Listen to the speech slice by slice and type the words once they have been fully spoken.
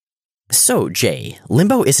So, Jay,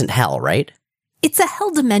 Limbo isn't hell, right? It's a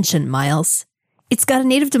hell dimension, Miles. It's got a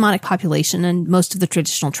native demonic population and most of the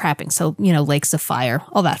traditional trappings, so, lakes of fire,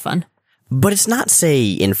 all that fun. But it's not,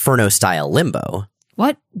 say, Inferno-style Limbo.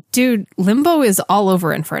 What? Dude, Limbo is all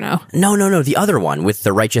over Inferno. No, the other one with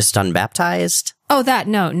the righteous unbaptized. Oh, that?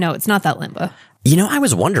 No, it's not that Limbo. I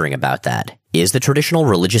was wondering about that. Is the traditional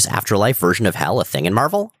religious afterlife version of hell a thing in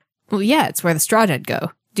Marvel? Well, yeah, it's where the Straw Dead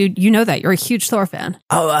go. Dude, you know that. You're a huge Thor fan.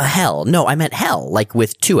 Oh, hell. No, I meant hell, like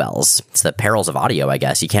with two L's. It's the perils of audio, I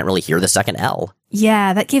guess. You can't really hear the second L.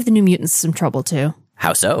 Yeah, that gave the New Mutants some trouble, too.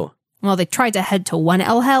 How so? Well, they tried to head to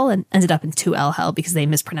 1L hell and ended up in 2L hell because they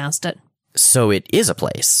mispronounced it. So it is a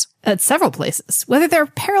place. It's several places. Whether they're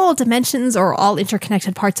parallel dimensions or all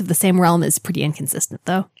interconnected parts of the same realm is pretty inconsistent,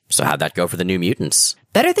 though. So how'd that go for the New Mutants?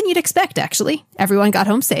 Better than you'd expect, actually. Everyone got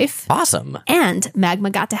home safe. Awesome. And Magma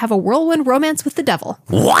got to have a whirlwind romance with the devil.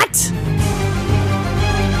 What?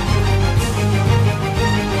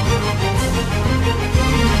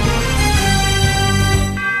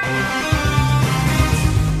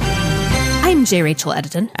 I'm J. Rachel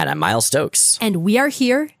Editon. And I'm Miles Stokes. And we are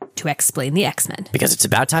here to explain the X-Men. Because it's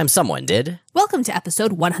about time someone did. Welcome to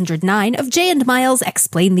episode 109 of Jay and Miles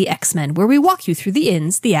Explain the X-Men, where we walk you through the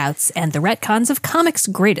ins, the outs, and the retcons of comics'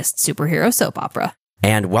 greatest superhero soap opera.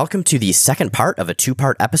 And welcome to the second part of a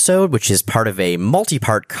two-part episode, which is part of a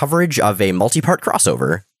multi-part coverage of a multi-part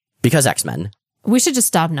crossover. Because X-Men. We should just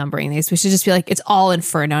stop numbering these. We should just be like, it's all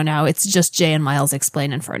Inferno now. It's just Jay and Miles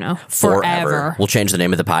Explain Inferno. Forever. We'll change the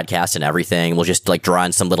name of the podcast and everything. We'll just draw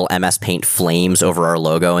in some little MS Paint flames over our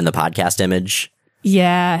logo in the podcast image.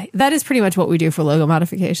 Yeah, that is pretty much what we do for logo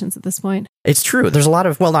modifications at this point. It's true. There's a lot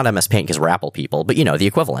of, not MS Paint because we're Apple people, but the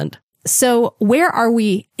equivalent. So where are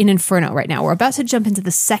we in Inferno right now? We're about to jump into the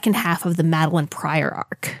second half of the Madelyne Pryor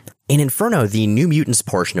arc. In Inferno, the New Mutants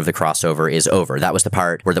portion of the crossover is over. That was the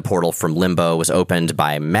part where the portal from Limbo was opened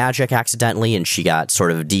by magic accidentally, and she got sort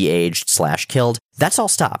of de-aged/killed. That's all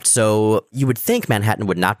stopped, so you would think Manhattan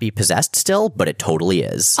would not be possessed still, but it totally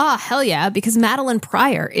is. Ah, hell yeah, because Madelyne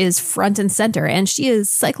Pryor is front and center, and she is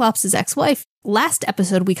Cyclops' ex-wife. Last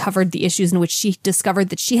episode, we covered the issues in which she discovered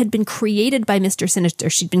that she had been created by Mr. Sinister.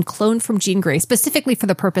 She'd been cloned from Jean Grey, specifically for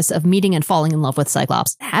the purpose of meeting and falling in love with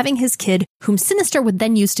Cyclops, having his kid, whom Sinister would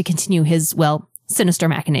then use to continue his, sinister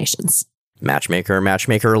machinations.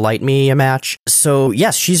 Matchmaker, light me a match. So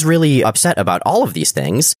yes, she's really upset about all of these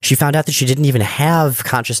things. She found out that she didn't even have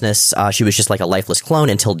consciousness. She was just like a lifeless clone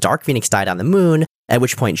until Dark Phoenix died on the moon, at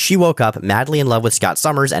which point she woke up madly in love with Scott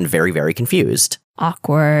Summers and very, very confused.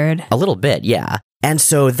 Awkward. A little bit, yeah. And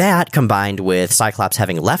so that, combined with Cyclops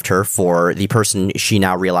having left her for the person she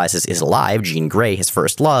now realizes is alive, Jean Grey, his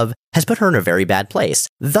first love, has put her in a very bad place.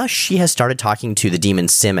 Thus, she has started talking to the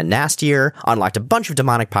demons Sim and Nastier, unlocked a bunch of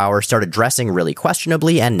demonic power, started dressing really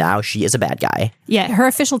questionably, and now she is a bad guy. Yeah, her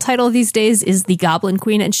official title these days is the Goblin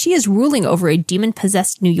Queen, and she is ruling over a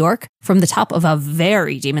demon-possessed New York from the top of a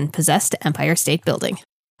very demon-possessed Empire State Building.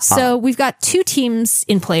 So we've got two teams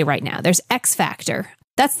in play right now. There's X Factor.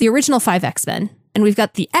 That's the original 5 X-Men. And we've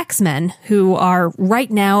got the X-Men, who are right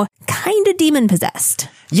now kind of demon-possessed.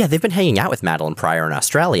 Yeah, they've been hanging out with Madelyne Pryor in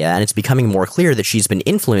Australia, and it's becoming more clear that she's been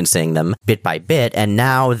influencing them bit by bit, and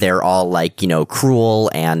now they're all cruel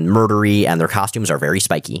and murdery, and their costumes are very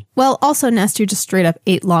spiky. Well, also Nastier just straight up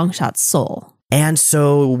ate Longshot's soul. And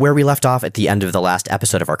so where we left off at the end of the last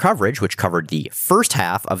episode of our coverage, which covered the first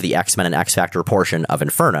half of the X-Men and X-Factor portion of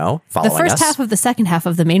Inferno, the first half of the second half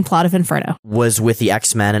of the main plot of Inferno, was with the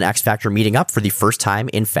X-Men and X-Factor meeting up for the first time,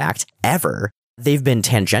 in fact, ever. They've been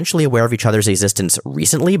tangentially aware of each other's existence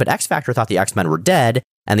recently, but X-Factor thought the X-Men were dead,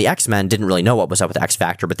 and the X-Men didn't really know what was up with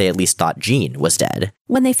X-Factor, but they at least thought Jean was dead.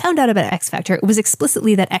 When they found out about X-Factor, it was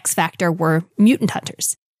explicitly that X-Factor were mutant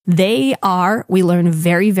hunters. They are, we learn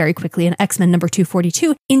very, very quickly in X-Men number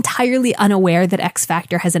 242, entirely unaware that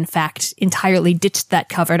X-Factor has in fact entirely ditched that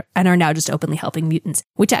cover and are now just openly helping mutants,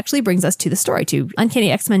 which actually brings us to the story, to Uncanny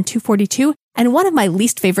X-Men 242, and one of my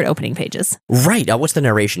least favorite opening pages. Right. What's the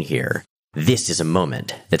narration here? This is a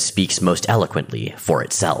moment that speaks most eloquently for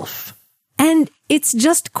itself. And it's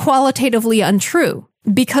just qualitatively untrue,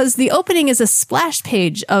 because the opening is a splash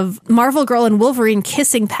page of Marvel Girl and Wolverine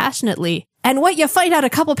kissing passionately. And what you find out a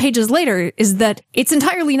couple pages later is that it's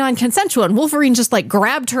entirely non-consensual, and Wolverine just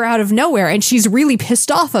grabbed her out of nowhere, and she's really pissed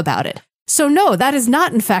off about it. So no, that is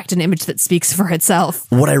not in fact an image that speaks for itself.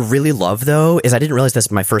 What I really love, though, is I didn't realize this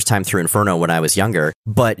my first time through Inferno when I was younger,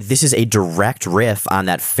 but this is a direct riff on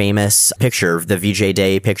that famous picture, the VJ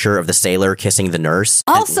Day picture of the sailor kissing the nurse.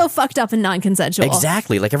 Also fucked up and non-consensual.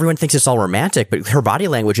 Exactly. Everyone thinks it's all romantic, but her body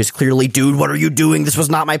language is clearly, dude, what are you doing? This was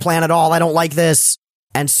not my plan at all. I don't like this.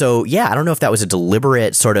 And so, yeah, I don't know if that was a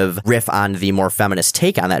deliberate sort of riff on the more feminist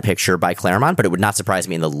take on that picture by Claremont, but it would not surprise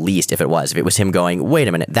me in the least if it was him going, wait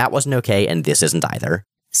a minute, that wasn't okay, and this isn't either.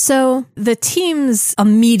 So the teams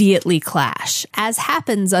immediately clash, as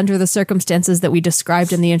happens under the circumstances that we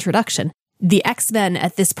described in the introduction. The X-Men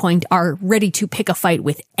at this point are ready to pick a fight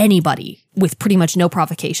with anybody with pretty much no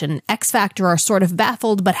provocation. X-Factor are sort of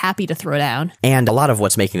baffled but happy to throw down. And a lot of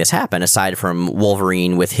what's making this happen, aside from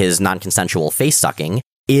Wolverine with his non-consensual face-sucking,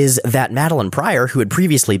 is that Madelyne Pryor, who had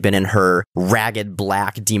previously been in her ragged,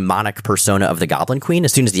 black, demonic persona of the Goblin Queen,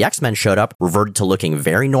 as soon as the X-Men showed up, reverted to looking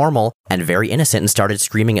very normal and very innocent and started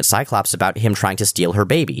screaming at Cyclops about him trying to steal her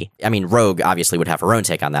baby. I mean, Rogue obviously would have her own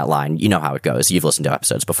take on that line. You know how it goes. You've listened to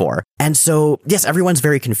episodes before. And so, yes, everyone's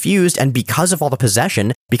very confused, and because of all the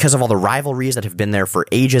possession, because of all the rivalries that have been there for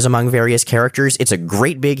ages among various characters, it's a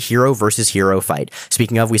great big hero versus hero fight.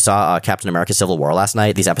 Speaking of, we saw Captain America Civil War last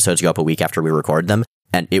night. These episodes go up a week after we record them.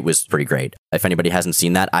 And it was pretty great. If anybody hasn't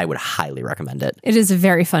seen that, I would highly recommend it. It is a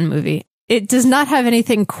very fun movie. It does not have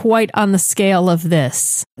anything quite on the scale of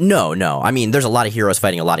this. No. I mean, there's a lot of heroes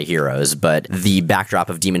fighting a lot of heroes, but the backdrop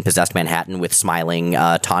of demon-possessed Manhattan with smiling,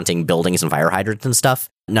 taunting buildings and fire hydrants and stuff,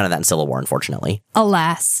 none of that in Civil War, unfortunately.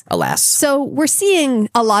 Alas. So we're seeing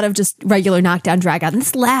a lot of just regular knockdown drag out. And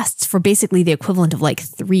this lasts for basically the equivalent of like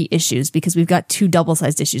 3 issues because we've got 2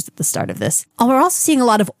 double-sized issues at the start of this. And we're also seeing a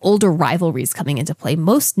lot of older rivalries coming into play,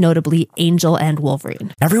 most notably Angel and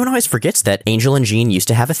Wolverine. Everyone always forgets that Angel and Jean used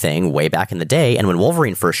to have a thing way back in the day. And when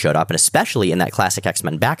Wolverine first showed up, and especially in that classic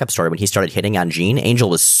X-Men backup story when he started hitting on Jean, Angel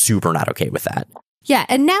was super not okay with that. Yeah,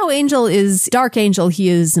 and now Angel is Dark Angel. He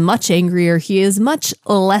is much angrier. He is much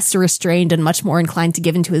less restrained and much more inclined to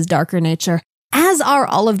give into his darker nature, as are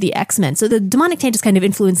all of the X-Men. So the demonic taint is kind of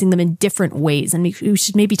influencing them in different ways, and we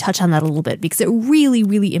should maybe touch on that a little bit because it really,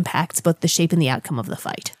 really impacts both the shape and the outcome of the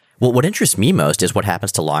fight. Well, what interests me most is what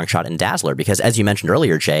happens to Longshot and Dazzler, because as you mentioned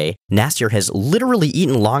earlier, Jay, Nastier has literally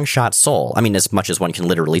eaten Longshot's soul. I mean, as much as one can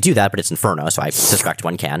literally do that, but it's Inferno, so I suspect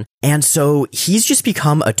one can. And so he's just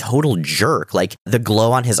become a total jerk. Like, the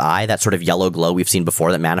glow on his eye, that sort of yellow glow we've seen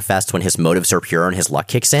before that manifests when his motives are pure and his luck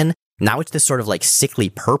kicks in, now it's this sort of like sickly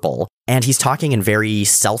purple, and he's talking in very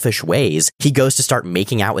selfish ways. He goes to start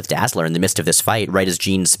making out with Dazzler in the midst of this fight, right as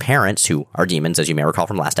Jean's parents, who are demons, as you may recall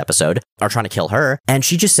from last episode, are trying to kill her. And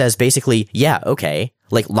she just says basically, yeah, okay.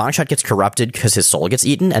 Like, Longshot gets corrupted because his soul gets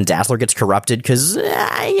eaten, and Dazzler gets corrupted because,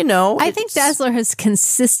 I think Dazzler has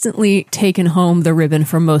consistently taken home the ribbon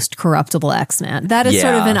for most corruptible X-Man. That is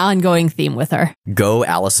sort of an ongoing theme with her. Go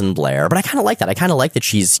Alison Blair. But I kind of like that. I kind of like that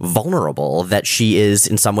she's vulnerable, that she is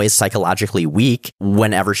in some ways psychologically weak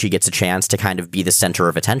whenever she gets a chance to kind of be the center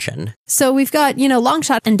of attention. So we've got,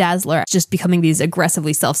 Longshot and Dazzler just becoming these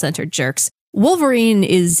aggressively self-centered jerks. Wolverine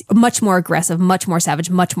is much more aggressive, much more savage,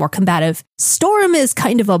 much more combative. Storm is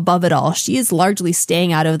kind of above it all. She is largely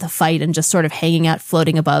staying out of the fight and just sort of hanging out,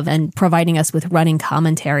 floating above and providing us with running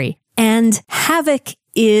commentary. And Havoc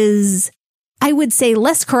is, I would say,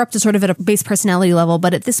 less corrupt sort of at a base personality level,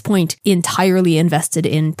 but at this point entirely invested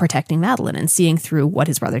in protecting Madelyne and seeing through what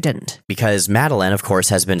his brother didn't. Because Madelyne, of course,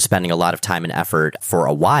 has been spending a lot of time and effort for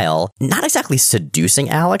a while, not exactly seducing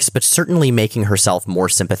Alex, but certainly making herself more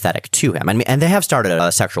sympathetic to him. And they have started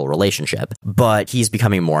a sexual relationship, but he's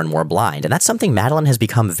becoming more and more blind. And that's something Madelyne has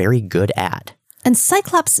become very good at. And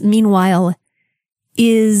Cyclops, meanwhile,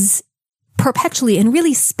 is perpetually and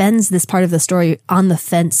really spends this part of the story on the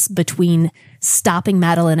fence between stopping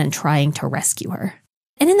Madelyne and trying to rescue her.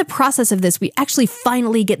 And in the process of this, we actually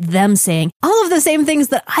finally get them saying all of the same things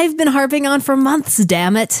that I've been harping on for months,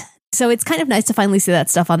 damn it. So it's kind of nice to finally see that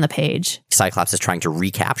stuff on the page. Cyclops is trying to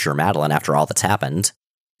recapture Madelyne after all that's happened.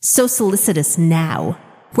 So solicitous now.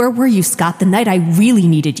 Where were you, Scott, the night I really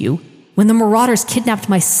needed you? When the marauders kidnapped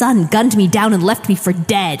my son, gunned me down, and left me for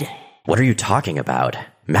dead. What are you talking about?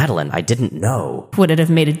 Madelyne, I didn't know. Would it have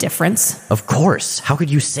made a difference? Of course. How could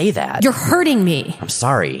you say that? You're hurting me. I'm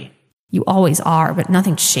sorry. You always are, but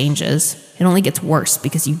nothing changes. It only gets worse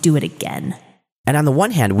because you do it again. And on the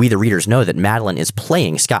one hand, we the readers know that Madelyne is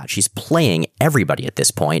playing Scott. She's playing everybody at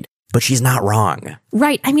this point, but she's not wrong.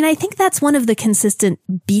 Right. I mean, I think that's one of the consistent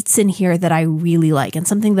beats in here that I really like. And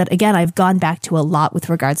something that, again, I've gone back to a lot with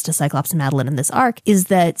regards to Cyclops and Madelyne in this arc is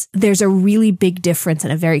that there's a really big difference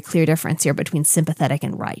and a very clear difference here between sympathetic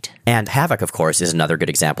and right. And Havoc, of course, is another good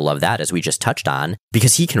example of that, as we just touched on,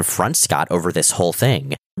 because he confronts Scott over this whole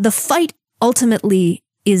thing. The fight ultimately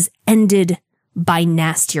is ended by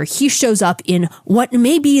Nastier. He shows up in what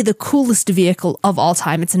may be the coolest vehicle of all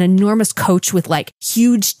time. It's an enormous coach with like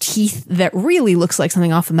huge teeth that really looks like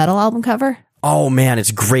something off a metal album cover. Oh man,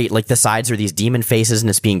 it's great. Like the sides are these demon faces and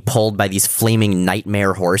it's being pulled by these flaming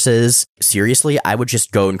nightmare horses. Seriously, I would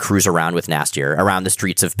just go and cruise around with Nastier around the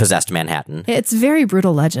streets of possessed Manhattan. It's very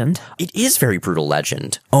Brutal Legend. It is very Brutal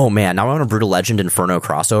Legend. Oh man, now I want a Brutal Legend Inferno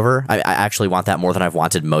crossover. I actually want that more than I've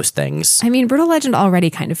wanted most things. I mean, Brutal Legend already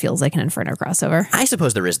kind of feels like an Inferno crossover. I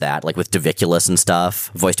suppose there is that, like with Diviculus and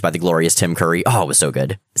stuff, voiced by the glorious Tim Curry. Oh, it was so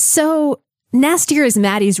good. So Nastier is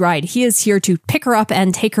Maddie's ride. He is here to pick her up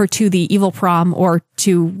and take her to the evil prom or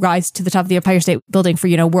to rise to the top of the Empire State Building for,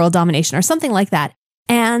 world domination or something like that.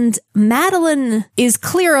 And Madelyne is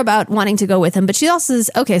clear about wanting to go with him, but she also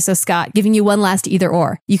says, okay, so Scott, giving you one last either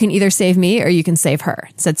or. You can either save me or you can save her.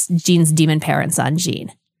 So it's Jean's demon parents on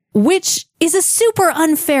Jean. Which is a super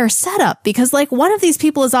unfair setup because, one of these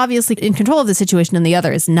people is obviously in control of the situation and the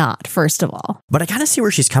other is not, first of all. But I kind of see where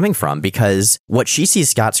she's coming from because what she sees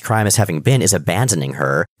Scott's crime as having been is abandoning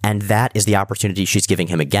her, and that is the opportunity she's giving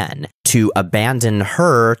him again. To abandon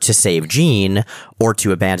her to save Jean, or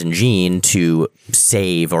to abandon Jean to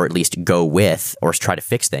save or at least go with or try to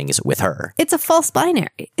fix things with her. It's a false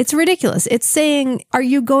binary. It's ridiculous. It's saying, are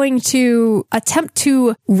you going to attempt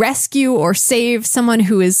to rescue or save someone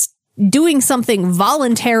who is doing something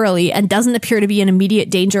voluntarily and doesn't appear to be in immediate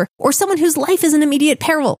danger, or someone whose life is in immediate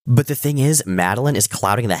peril? But the thing is, Madelyne is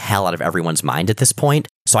clouding the hell out of everyone's mind at this point,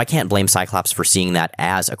 so I can't blame Cyclops for seeing that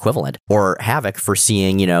as equivalent, or Havoc for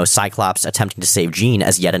seeing, Cyclops attempting to save Jean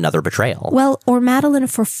as yet another betrayal. Well, or Madelyne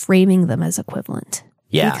for framing them as equivalent.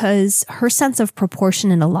 Yeah. Because her sense of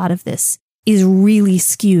proportion in a lot of this is really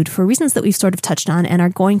skewed for reasons that we've sort of touched on and are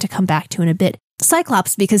going to come back to in a bit.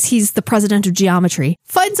 Cyclops, because he's the president of geometry,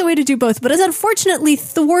 finds a way to do both, but is unfortunately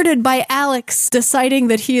thwarted by Alex deciding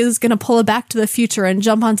that he is going to pull a Back to the Future and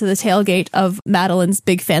jump onto the tailgate of Madelyne's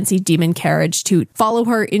big fancy demon carriage to follow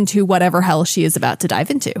her into whatever hell she is about to dive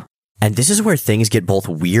into. And this is where things get both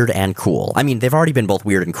weird and cool. I mean, they've already been both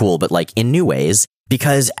weird and cool, but in new ways.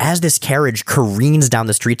 Because as this carriage careens down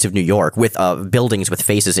the streets of New York with buildings with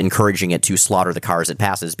faces encouraging it to slaughter the cars it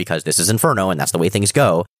passes because this is Inferno and that's the way things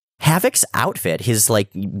go, Havoc's outfit, his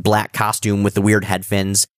black costume with the weird head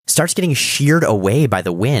fins, starts getting sheared away by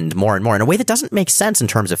the wind more and more in a way that doesn't make sense in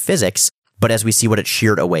terms of physics, but as we see what it's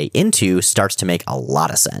sheared away into, starts to make a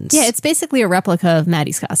lot of sense. Yeah, it's basically a replica of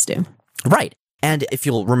Maddie's costume. Right. And if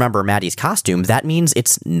you'll remember Maddie's costume, that means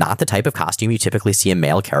it's not the type of costume you typically see a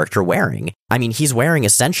male character wearing. I mean, he's wearing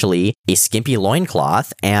essentially a skimpy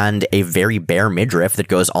loincloth and a very bare midriff that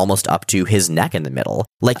goes almost up to his neck in the middle.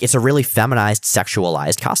 It's a really feminized,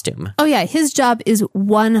 sexualized costume. Oh yeah, his job is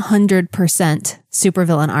 100%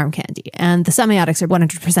 supervillain arm candy. And the semiotics are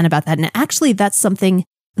 100% about that. And actually, that's something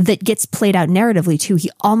that gets played out narratively too. He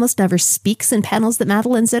almost never speaks in panels that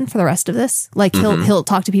Madelyne's in for the rest of this. He'll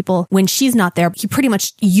talk to people when she's not there. He pretty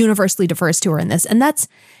much universally defers to her in this. And that's,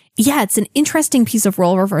 it's an interesting piece of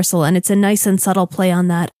role reversal, and it's a nice and subtle play on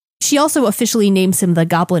that. She also officially names him the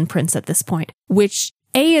Goblin Prince at this point, which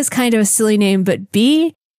A, is kind of a silly name, but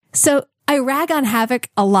B, so I rag on Havoc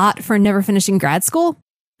a lot for never finishing grad school.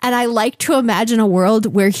 And I like to imagine a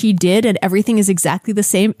world where he did and everything is exactly the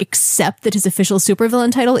same, except that his official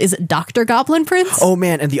supervillain title is Dr. Goblin Prince. Oh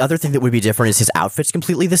man, and the other thing that would be different is his outfit's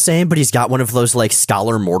completely the same, but he's got one of those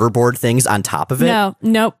scholar mortarboard things on top of it.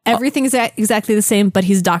 No, everything is exactly the same, but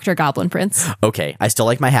he's Dr. Goblin Prince. Okay, I still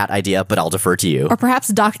like my hat idea, but I'll defer to you. Or perhaps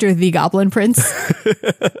Dr. the Goblin Prince.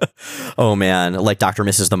 Oh man, like Dr.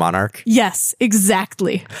 Mrs. the Monarch? Yes,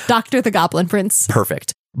 exactly. Dr. the Goblin Prince.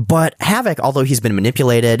 Perfect. But Havoc, although he's been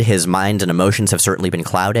manipulated, his mind and emotions have certainly been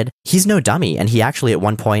clouded, he's no dummy, and he actually at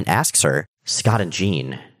one point asks her, Scott and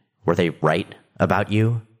Jean, were they right about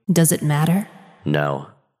you? Does it matter? No.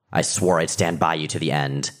 I swore I'd stand by you to the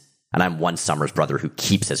end, and I'm one Summers brother who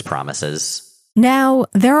keeps his promises. Now,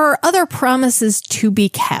 there are other promises to be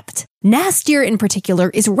kept. Nastier, in particular,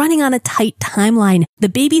 is running on a tight timeline. The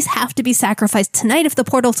babies have to be sacrificed tonight if the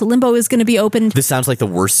portal to Limbo is going to be opened. This sounds like the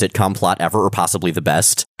worst sitcom plot ever, or possibly the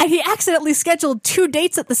best. And he accidentally scheduled 2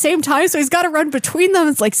 dates at the same time, so he's got to run between them.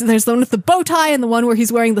 It's so there's the one with the bow tie and the one where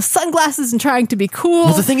he's wearing the sunglasses and trying to be cool.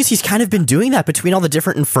 Well, the thing is, he's kind of been doing that between all the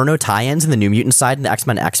different Inferno tie-ins and the New Mutant side and the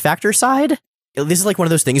X-Men X-Factor side. This is one of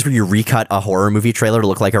those things where you recut a horror movie trailer to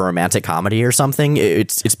look like a romantic comedy or something.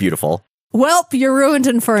 It's beautiful. Welp, you ruined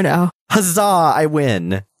Inferno. Huzzah, I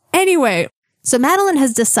win. Anyway, so Madelyne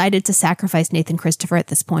has decided to sacrifice Nathan Christopher at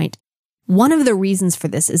this point. One of the reasons for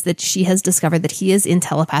this is that she has discovered that he is in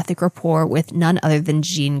telepathic rapport with none other than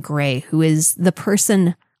Jean Grey, who is the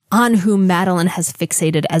person on whom Madelyne has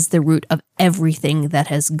fixated as the root of everything that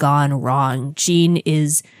has gone wrong. Jean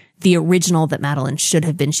is the original that Madelyne should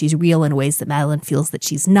have been. She's real in ways that Madelyne feels that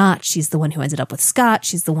she's not. She's the one who ended up with Scott.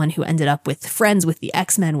 She's the one who ended up with friends with the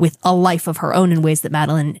X-Men, with a life of her own in ways that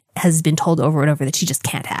Madelyne has been told over and over that she just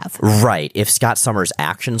can't have. Right. If Scott Summers'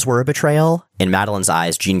 actions were a betrayal, in Madelyne's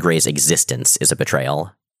eyes, Jean Grey's existence is a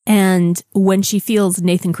betrayal. And when she feels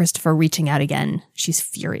Nathan Christopher reaching out again, she's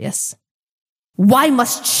furious. Why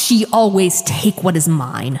must she always take what is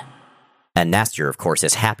mine? And Nastier, of course,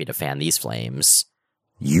 is happy to fan these flames.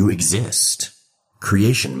 You exist.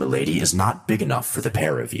 Creation, milady, is not big enough for the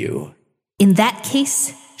pair of you. In that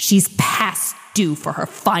case, she's past due for her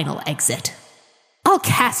final exit. I'll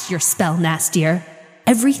cast your spell, Nastier.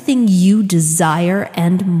 Everything you desire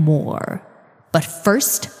and more. But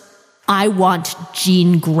first, I want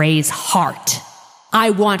Jean Grey's heart.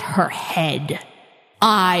 I want her head.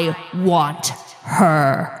 I want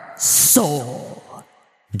her soul.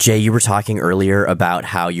 Jay, you were talking earlier about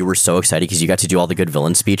how you were so excited because you got to do all the good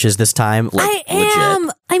villain speeches this time. I am.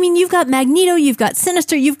 Legit. I mean, you've got Magneto, you've got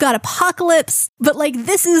Sinister, you've got Apocalypse, but like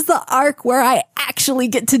this is the arc where I actually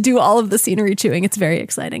get to do all of the scenery chewing. It's very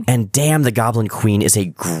exciting. And damn, the Goblin Queen is a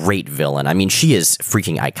great villain. I mean, she is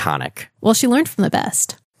freaking iconic. Well, she learned from the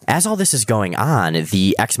best. As all this is going on,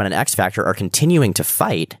 the X-Men and X-Factor are continuing to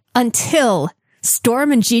fight. Until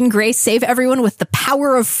Storm and Jean Grey save everyone with the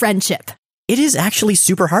power of friendship. It is actually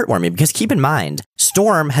super heartwarming because keep in mind,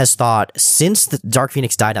 Storm has thought since the Dark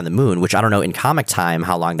Phoenix died on the moon, which I don't know in comic time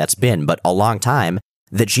how long that's been, but a long time,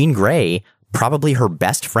 that Jean Grey, probably her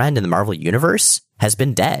best friend in the Marvel Universe, has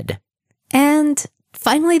been dead. And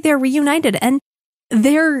finally they're reunited, and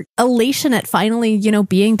their elation at finally,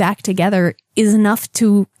 being back together is enough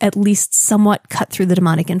to at least somewhat cut through the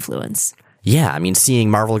demonic influence. Yeah, I mean, seeing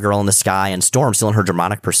Marvel Girl in the sky and Storm still in her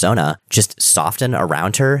demonic persona just soften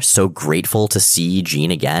around her, so grateful to see Jean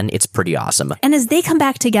again, it's pretty awesome. And as they come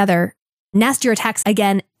back together, Nastier attacks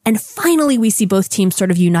again, and finally we see both teams sort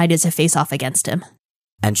of united to face off against him.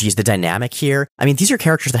 And geez, the dynamic here, I mean, these are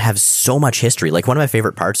characters that have so much history. Like, one of my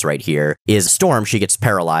favorite parts right here is Storm. She gets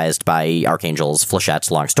paralyzed by Archangel's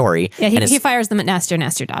flechettes, long story. Yeah, he fires them at Nastier.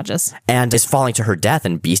 Nastier dodges. And is falling to her death,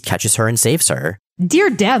 and Beast catches her and saves her.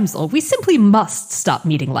 Dear damsel, we simply must stop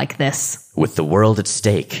meeting like this. With the world at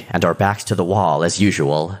stake, and our backs to the wall, as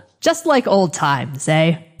usual. Just like old times,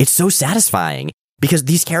 eh? It's so satisfying. Because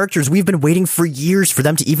these characters, we've been waiting for years for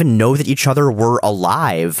them to even know that each other were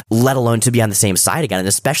alive, let alone to be on the same side again, and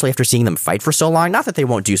especially after seeing them fight for so long. Not that they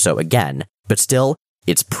won't do so again, but still,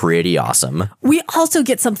 it's pretty awesome. We also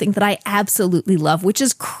get something that I absolutely love, which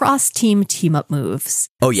is cross-team team-up moves.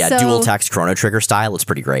 Oh yeah, dual text Chrono Trigger style, it's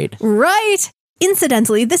pretty great. Right?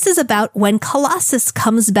 Incidentally, this is about when Colossus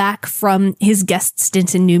comes back from his guest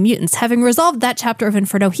stint in New Mutants. Having resolved that chapter of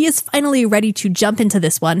Inferno, he is finally ready to jump into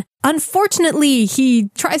this one. Unfortunately, he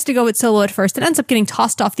tries to go it solo at first and ends up getting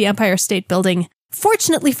tossed off the Empire State Building.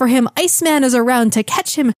 Fortunately for him, Iceman is around to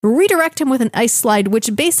catch him, redirect him with an ice slide,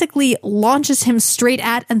 which basically launches him straight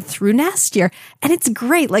at and through Nastier. And it's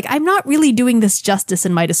great. Like, I'm not really doing this justice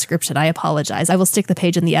in my description. I apologize. I will stick the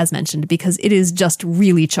page in the as mentioned because it is just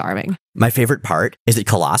really charming. My favorite part is that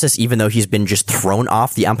Colossus, even though he's been just thrown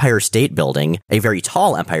off the Empire State Building, a very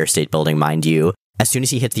tall Empire State Building, mind you, as soon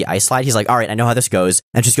as he hits the ice slide, he's like, all right, I know how this goes,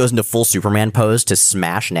 and just goes into full Superman pose to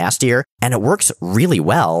smash Nastier. And it works really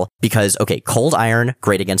well because, okay, Cold Iron,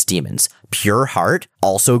 great against demons. Pure Heart,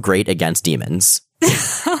 also great against demons.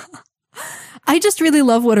 I just really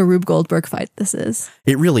love what a Rube Goldberg fight this is.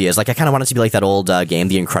 It really is. Like, I kind of want it to be like that old game,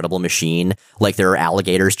 The Incredible Machine. Like, there are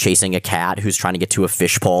alligators chasing a cat who's trying to get to a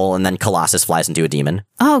fishbowl, and then Colossus flies into a demon.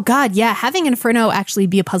 Oh, God, yeah. Having Inferno actually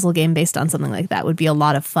be a puzzle game based on something like that would be a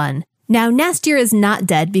lot of fun. Now, Nastier is not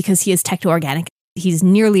dead because he is techno-organic. He's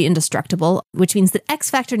nearly indestructible, which means that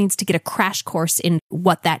X-Factor needs to get a crash course in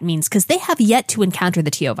what that means, because they have yet to encounter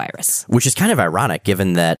the TO virus. Which is kind of ironic,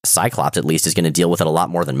 given that Cyclops, at least, is going to deal with it a lot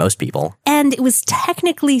more than most people. And it was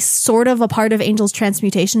technically sort of a part of Angel's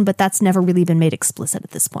transmutation, but that's never really been made explicit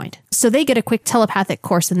at this point. So they get a quick telepathic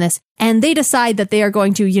course in this, and they decide that they are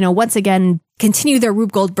going to, once again, continue their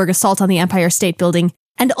Rube Goldberg assault on the Empire State Building,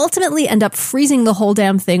 and ultimately end up freezing the whole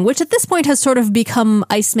damn thing, which at this point has sort of become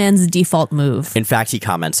Iceman's default move. In fact, he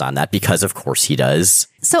comments on that because, of course, he does.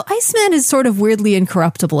 So Iceman is sort of weirdly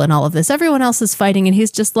incorruptible in all of this. Everyone else is fighting, and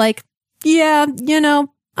he's just like, yeah,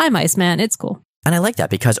 I'm Iceman. It's cool. And I like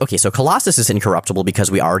that because, okay, so Colossus is incorruptible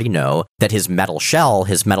because we already know that his metal shell,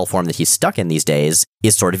 his metal form that he's stuck in these days,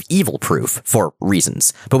 is sort of evil-proof for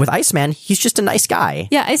reasons. But with Iceman, he's just a nice guy.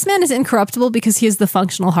 Yeah, Iceman is incorruptible because he is the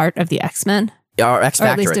functional heart of the X-Men. Or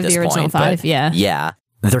X-Factor at least at of this the original point, five, yeah. Yeah.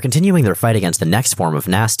 They're continuing their fight against the next form of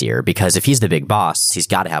Nastier, because if he's the big boss, he's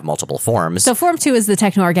got to have multiple forms. So Form 2 is the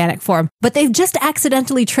techno-organic form, but they've just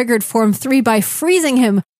accidentally triggered Form 3 by freezing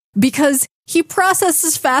him because he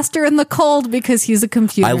processes faster in the cold because he's a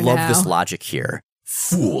computer I love now. this logic here.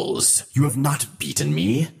 Fools, you have not beaten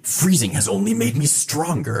me. Freezing has only made me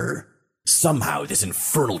stronger. Somehow this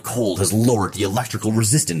infernal cold has lowered the electrical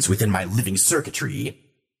resistance within my living circuitry.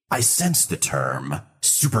 I sense the term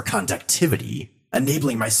superconductivity,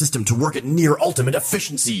 enabling my system to work at near ultimate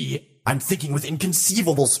efficiency. I'm thinking with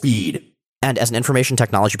inconceivable speed. And as an information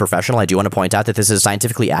technology professional, I do want to point out that this is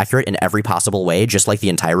scientifically accurate in every possible way, just like the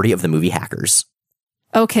entirety of the movie Hackers.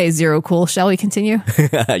 Okay, Zero Cool. Shall we continue?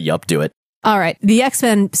 Yup, do it. All right. The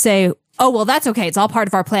X-Men say, oh, well, that's okay. It's all part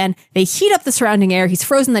of our plan. They heat up the surrounding air. He's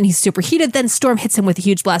frozen, then he's superheated. Then Storm hits him with a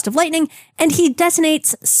huge blast of lightning, and he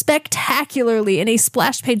detonates spectacularly in a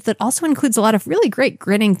splash page that also includes a lot of really great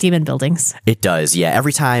grinning demon buildings. It does, yeah.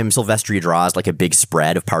 Every time Silvestri draws like a big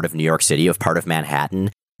spread of part of New York City, of part of Manhattan,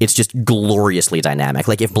 it's just gloriously dynamic.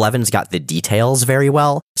 Like if Blevins got the details very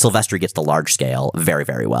well, Silvestri gets the large scale very,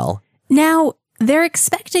 very well. Now, they're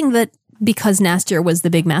expecting that because Nastier was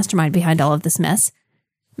the big mastermind behind all of this mess,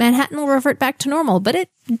 Manhattan will revert back to normal, but it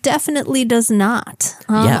definitely does not.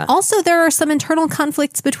 Yeah. Also, there are some internal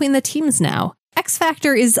conflicts between the teams now.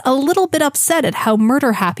 X-Factor is a little bit upset at how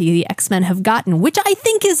murder-happy the X-Men have gotten, which I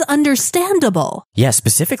think is understandable. Yeah,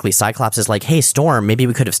 specifically, Cyclops is like, hey, Storm, maybe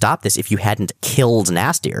we could have stopped this if you hadn't killed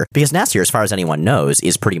Nastier. Because Nastier, as far as anyone knows,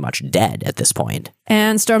 is pretty much dead at this point.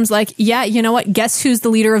 And Storm's like, yeah, you know what? Guess who's the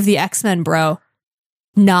leader of the X-Men, bro?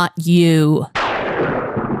 Not you.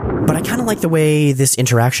 But I kind of like the way this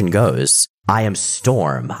interaction goes. I am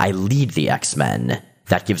Storm. I lead the X-Men.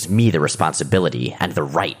 That gives me the responsibility and the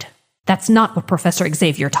right. That's not what Professor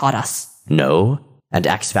Xavier taught us. No, and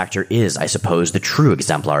X-Factor is, I suppose, the true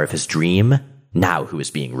exemplar of his dream. Now who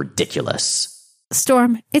is being ridiculous?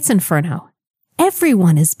 Storm, it's Inferno.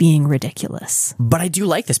 Everyone is being ridiculous. But I do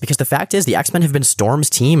like this because the fact is the X-Men have been Storm's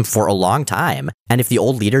team for a long time. And if the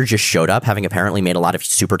old leader just showed up having apparently made a lot of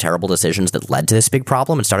super terrible decisions that led to this big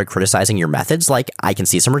problem and started criticizing your methods, like, I can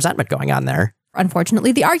see some resentment going on there.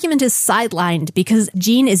 Unfortunately, the argument is sidelined because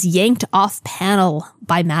Jean is yanked off panel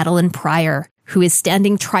by Madelyne Pryor, who is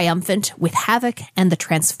standing triumphant with Havoc and the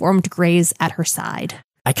transformed Greys at her side.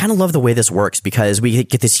 I kind of love the way this works because we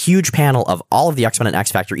get this huge panel of all of the X-Men and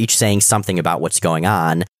X-Factor each saying something about what's going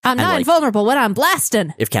on. I'm not invulnerable when I'm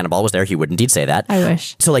blasting. If Cannonball was there, he would indeed say that. I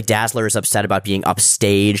wish. So, like, Dazzler is upset about being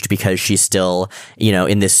upstaged because she's still, you know,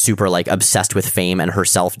 in this super, like, obsessed with fame and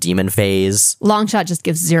herself demon phase. Longshot just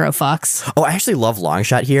gives zero fucks. Oh, I actually love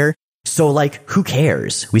Longshot here. So, like, who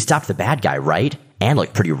cares? We stopped the bad guy, right? And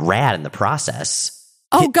look pretty rad in the process.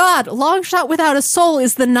 Oh God, Longshot without a soul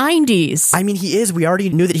is the 90s. I mean, he is. We already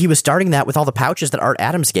knew that he was starting that with all the pouches that Art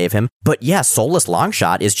Adams gave him. But yeah, soulless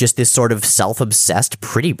Longshot is just this sort of self-obsessed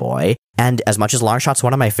pretty boy. And as much as Longshot's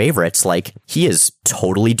one of my favorites, like, he is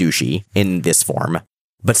totally douchey in this form.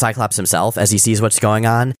 But Cyclops himself, as he sees what's going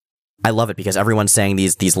on, I love it because everyone's saying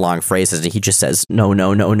these long phrases and he just says, no,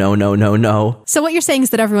 no, no, no, no, no, no. So what you're saying is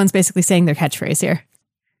that everyone's basically saying their catchphrase here.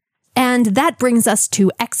 And that brings us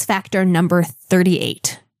to X Factor number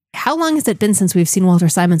 38. How long has it been since we've seen Walter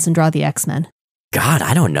Simonson draw the X-Men? God,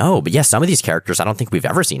 I don't know. But yeah, some of these characters, I don't think we've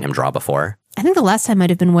ever seen him draw before. I think the last time might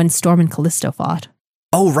have been when Storm and Callisto fought.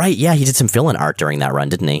 Oh, right. Yeah, he did some fill-in art during that run,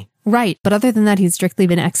 didn't he? Right. But other than that, he's strictly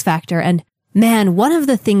been X Factor. And man, one of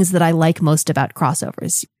the things that I like most about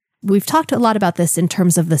crossovers, we've talked a lot about this in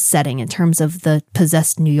terms of the setting, in terms of the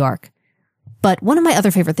possessed New York. But one of my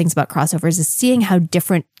other favorite things about crossovers is seeing how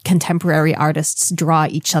different contemporary artists draw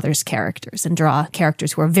each other's characters and draw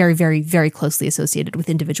characters who are very, very, very closely associated with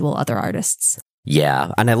individual other artists.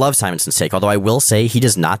 Yeah, and I love Simonson's take, although I will say he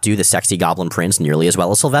does not do the sexy Goblin Prince nearly as well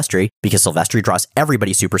as Silvestri, because Silvestri draws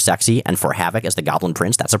everybody super sexy, and for Havoc as the Goblin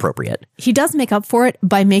Prince, that's appropriate. He does make up for it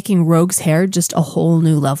by making Rogue's hair just a whole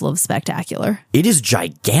new level of spectacular. It is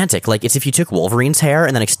gigantic. Like, it's if you took Wolverine's hair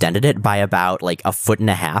and then extended it by about, like, 1.5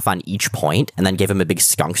 feet on each point, and then gave him a big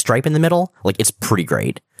skunk stripe in the middle. Like, it's pretty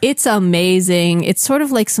great. It's amazing. It's sort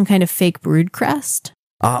of like some kind of fake brood crest.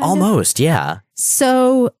 Almost, yeah.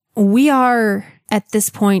 So we are, at this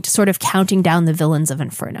point, sort of counting down the villains of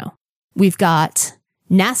Inferno. We've got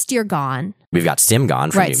Nastier gone. We've got Sim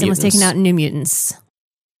gone from New Right, Sim was Mutants. taken out in New Mutants.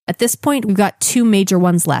 At this point, we've got two major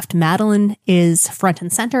ones left. Madelyne is front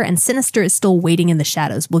and center, and Sinister is still waiting in the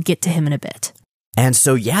shadows. We'll get to him in a bit. And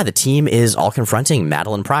so, yeah, the team is all confronting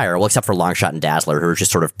Madelyne Pryor, well, except for Longshot and Dazzler, who are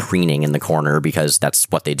just sort of preening in the corner because that's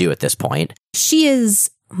what they do at this point. She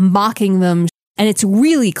is mocking them, and it's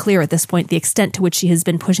really clear at this point the extent to which she has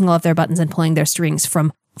been pushing all of their buttons and pulling their strings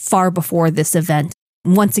from far before this event.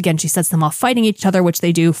 Once again, she sets them off fighting each other, which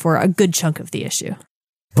they do for a good chunk of the issue.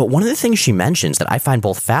 But one of the things she mentions that I find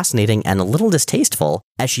both fascinating and a little distasteful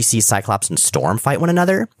as she sees Cyclops and Storm fight one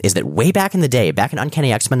another is that way back in the day, back in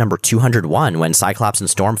Uncanny X-Men number 201, when Cyclops and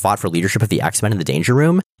Storm fought for leadership of the X-Men in the Danger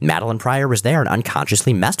Room, Madelyne Pryor was there and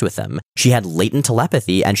unconsciously messed with them. She had latent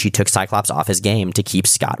telepathy and she took Cyclops off his game to keep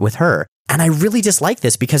Scott with her. And I really dislike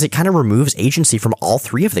this because it kind of removes agency from all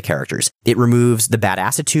three of the characters. It removes the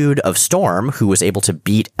badassitude of Storm, who was able to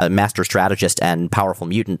beat a master strategist and powerful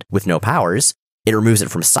mutant with no powers. It removes it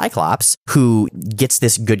from Cyclops, who gets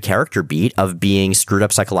this good character beat of being screwed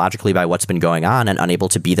up psychologically by what's been going on and unable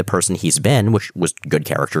to be the person he's been, which was good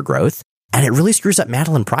character growth. And it really screws up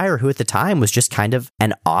Madelyne Pryor, who at the time was just kind of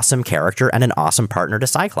an awesome character and an awesome partner to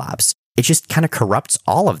Cyclops. It just kind of corrupts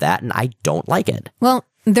all of that, and I don't like it. Well,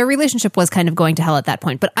 their relationship was kind of going to hell at that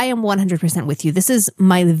point, but I am 100% with you. This is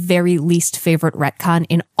my very least favorite retcon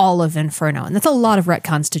in all of Inferno, and that's a lot of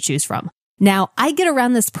retcons to choose from. Now, I get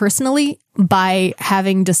around this personally by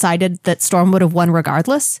having decided that Storm would have won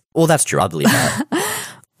regardless. Well, that's true. I'll believe that.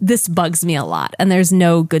 This bugs me a lot, and there's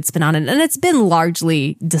no good spin on it. And it's been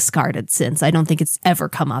largely discarded since. I don't think it's ever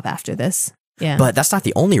come up after this. Yeah. But that's not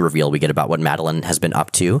the only reveal we get about what Madelyne has been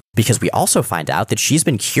up to, because we also find out that she's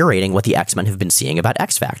been curating what the X-Men have been seeing about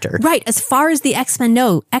X-Factor. Right. As far as the X-Men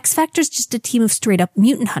know, X-Factor's just a team of straight up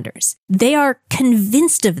mutant hunters. They are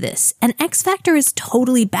convinced of this, and X-Factor is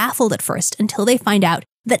totally baffled at first until they find out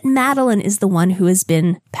that Madelyne is the one who has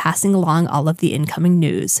been passing along all of the incoming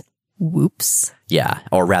news. Whoops. Yeah,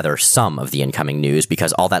 or rather some of the incoming news,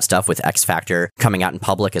 because all that stuff with X-Factor coming out in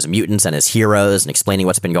public as mutants and as heroes and explaining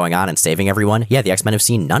what's been going on and saving everyone, yeah, the X-Men have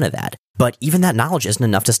seen none of that. But even that knowledge isn't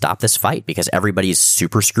enough to stop this fight, because everybody's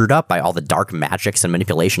super screwed up by all the dark magics and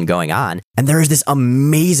manipulation going on. And there is this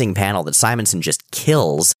amazing panel that Simonson just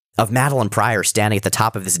kills of Madelyne Pryor standing at the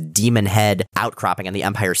top of this demon head outcropping on the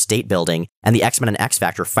Empire State Building, and the X-Men and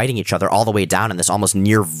X-Factor fighting each other all the way down on this almost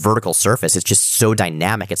near vertical surface. It's just so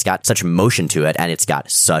dynamic. It's got such motion to it, and it's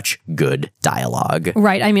got such good dialogue.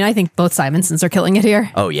 Right. I mean, I think both Simonsons are killing it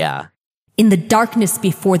here. Oh, yeah. In the darkness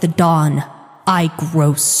before the dawn, I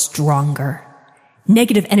grow stronger.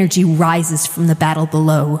 Negative energy rises from the battle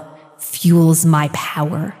below, fuels my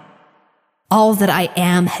power. All that I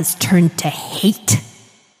am has turned to hate,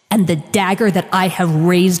 and the dagger that I have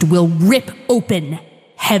raised will rip open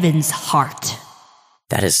heaven's heart.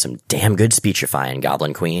 That is some damn good speechifying,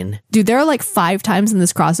 Goblin Queen. Dude, there are like 5 times in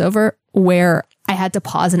this crossover where I had to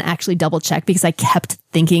pause and actually double check because I kept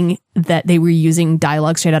thinking that they were using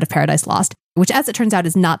dialogue straight out of Paradise Lost, which as it turns out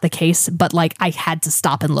is not the case, but like I had to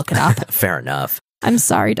stop and look it up. Fair enough. I'm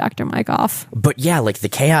sorry, Dr. Mykoff. But yeah, like the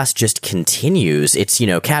chaos just continues. It's, you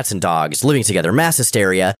know, cats and dogs living together, mass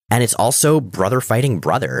hysteria, and it's also brother fighting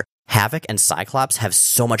brother. Havoc and Cyclops have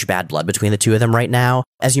so much bad blood between the two of them right now.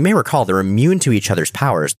 As you may recall, they're immune to each other's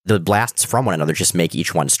powers. The blasts from one another just make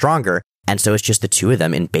each one stronger. And so it's just the two of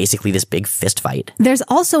them in basically this big fist fight. There's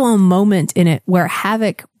also a moment in it where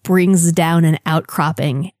Havoc brings down an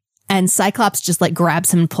outcropping and Cyclops just like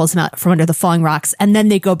grabs him and pulls him out from under the falling rocks. And then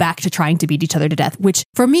they go back to trying to beat each other to death, which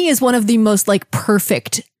for me is one of the most like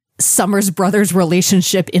perfect Summers Brothers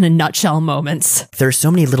relationship in a nutshell moments. There's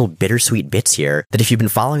so many little bittersweet bits here that if you've been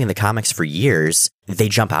following the comics for years, they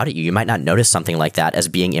jump out at you. You might not notice something like that as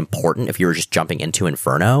being important if you were just jumping into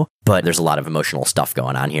Inferno, but there's a lot of emotional stuff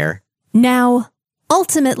going on here. Now,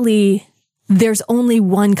 ultimately, there's only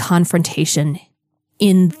one confrontation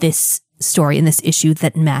in this story, in this issue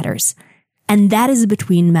that matters. And that is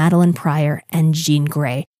between Madelyne Pryor and Jean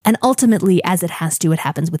Grey. And ultimately, as it has to, it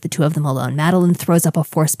happens with the two of them alone. Madelyne throws up a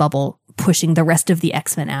force bubble, pushing the rest of the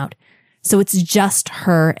X-Men out. So it's just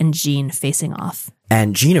her and Jean facing off.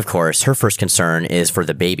 And Jean, of course, her first concern is for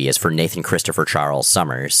the baby, is for Nathan Christopher Charles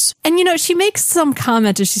Summers. And, you know, she makes some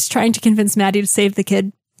comment as she's trying to convince Maddie to save the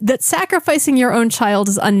kid that sacrificing your own child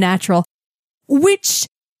is unnatural. Which,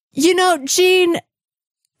 you know, Jean,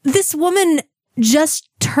 this woman just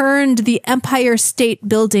turned the Empire State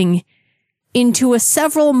Building into a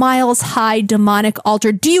several miles high demonic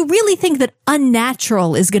altar. Do you really think that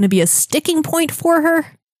unnatural is going to be a sticking point for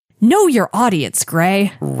her? Know your audience,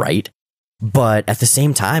 Grey. Right. But at the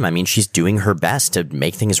same time, I mean, she's doing her best to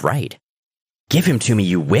make things right. Give him to me,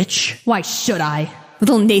 you witch. Why should I?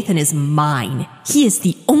 Little Nathan is mine. He is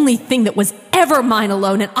the only thing that was ever mine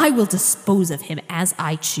alone, and I will dispose of him as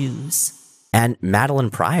I choose. And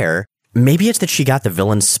Madelyne Pryor Maybe it's that she got the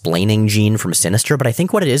villain-splaining gene from Sinister, but I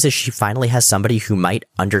think what it is she finally has somebody who might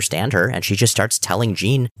understand her, and she just starts telling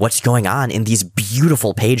Jean what's going on in these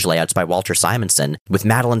beautiful page layouts by Walter Simonson, with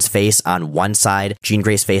Madelyne's face on one side, Jean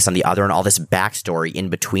Grey's face on the other, and all this backstory in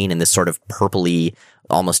between in this sort of purpley,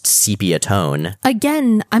 almost sepia tone.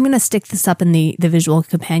 Again, I'm going to stick this up in the visual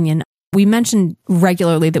companion. We mentioned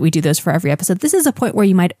regularly that we do those for every episode. This is a point where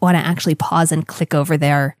you might want to actually pause and click over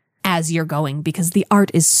there as you're going, because the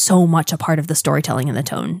art is so much a part of the storytelling and the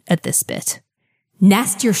tone at this bit.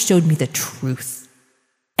 Nastier showed me the truth.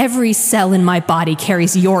 Every cell in my body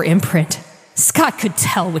carries your imprint. Scott could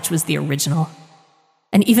tell which was the original.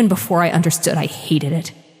 And even before I understood, I hated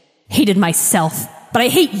it. Hated myself, but I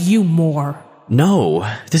hate you more. No,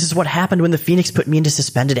 this is what happened when the Phoenix put me into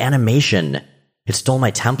suspended animation. It stole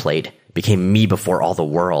my template, became me before all the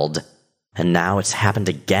world. And now it's happened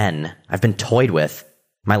again. I've been toyed with.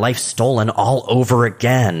 My life stolen all over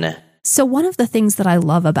again. So one of the things that I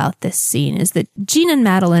love about this scene is that Jean and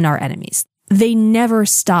Madelyne are enemies. They never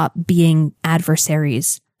stop being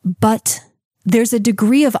adversaries, but there's a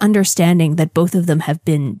degree of understanding that both of them have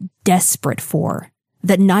been desperate for,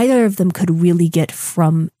 that neither of them could really get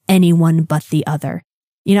from anyone but the other.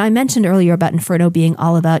 You know, I mentioned earlier about Inferno being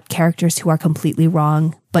all about characters who are completely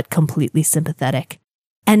wrong, but completely sympathetic.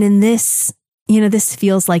 And in this, you know, this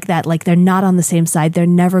feels like that, like they're not on the same side. They're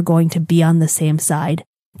never going to be on the same side,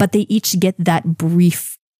 but they each get that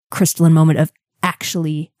brief crystalline moment of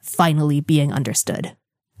actually finally being understood.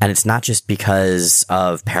 And it's not just because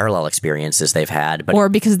of parallel experiences they've had, but or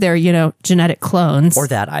because they're, you know, genetic clones. Or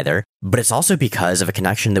that either. But it's also because of a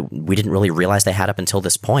connection that we didn't really realize they had up until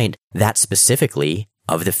this point, that specifically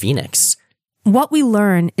of the Phoenix. What we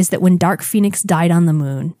learn is that when Dark Phoenix died on the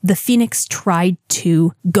moon, the Phoenix tried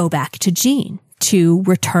to go back to Jean, to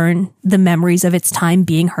return the memories of its time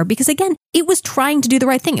being her, because again, it was trying to do the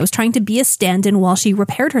right thing. It was trying to be a stand-in while she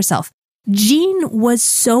repaired herself. Jean was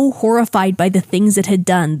so horrified by the things it had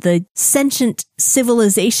done, the sentient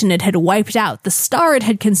civilization it had wiped out, the star it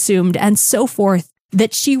had consumed, and so forth,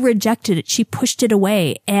 that she rejected it. She pushed it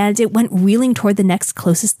away, and it went reeling toward the next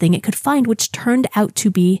closest thing it could find, which turned out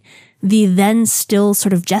to be the then still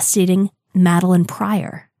sort of gestating Madelyne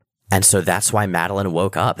Pryor. And so that's why Madelyne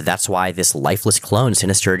woke up. That's why this lifeless clone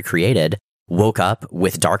Sinister had created woke up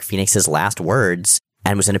with Dark Phoenix's last words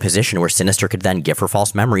and was in a position where Sinister could then give her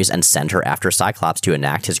false memories and send her after Cyclops to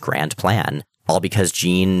enact his grand plan. All because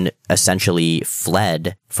Jean essentially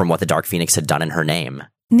fled from what the Dark Phoenix had done in her name.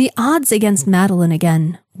 The odds against Madelyne,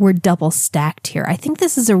 again, were double stacked here. I think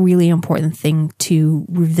this is a really important thing to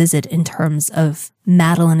revisit in terms of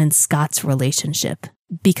Madelyne and Scott's relationship,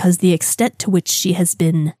 because the extent to which she has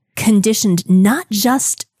been conditioned, not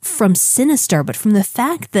just from Sinister, but from the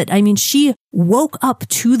fact that, I mean, she woke up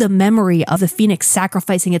to the memory of the Phoenix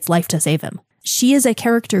sacrificing its life to save him. She is a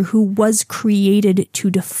character who was created to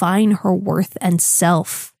define her worth and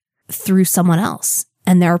self through someone else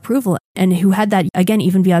and their approval, and who had that, again,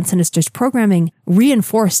 even beyond Sinister's programming,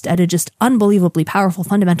 reinforced at a just unbelievably powerful,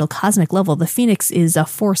 fundamental cosmic level. The Phoenix is a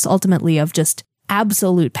force, ultimately, of just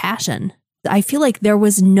absolute passion. I feel like there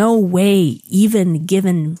was no way, even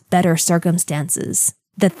given better circumstances,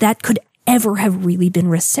 that could ever have really been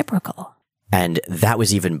reciprocal. And that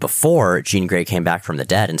was even before Jean Grey came back from the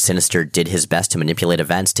dead, and Sinister did his best to manipulate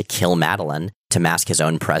events to kill Madelyne, to mask his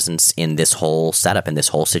own presence in this whole setup, in this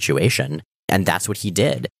whole situation. And that's what he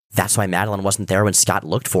did. That's why Madelyne wasn't there when Scott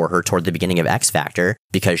looked for her toward the beginning of X Factor,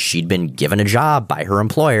 because she'd been given a job by her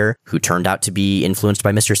employer, who turned out to be influenced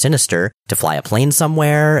by Mr. Sinister, to fly a plane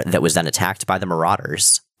somewhere that was then attacked by the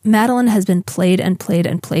Marauders. Madelyne has been played and played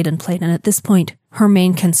and played and played, and at this point, her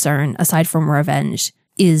main concern, aside from revenge,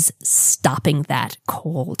 is stopping that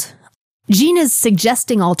cold. Jean is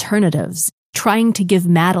suggesting alternatives, trying to give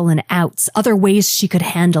Madelyne outs, other ways she could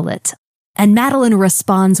handle it. And Madelyne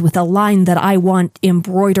responds with a line that I want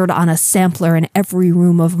embroidered on a sampler in every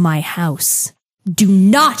room of my house. Do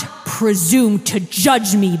not presume to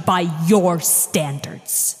judge me by your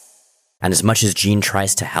standards. And as much as Jean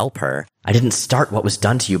tries to help her, I didn't start what was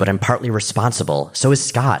done to you, but I'm partly responsible. So is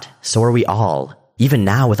Scott. So are we all. Even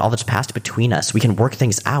now, with all that's passed between us, we can work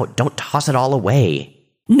things out. Don't toss it all away.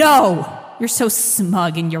 No! You're so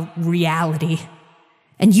smug in your reality.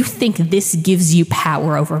 And you think this gives you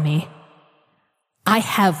power over me. I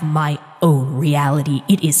have my own reality.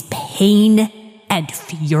 It is pain and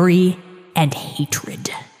fury and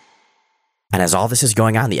hatred. And as all this is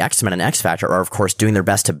going on, the X-Men and X-Factor are, of course, doing their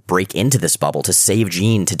best to break into this bubble, to save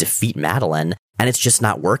Jean, to defeat Madelyne, and it's just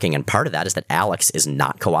not working, and part of that is that Alex is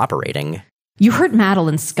not cooperating. You hurt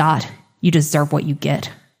Madelyne, Scott. You deserve what you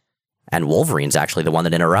get. And Wolverine's actually the one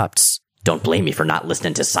that interrupts. Don't blame me for not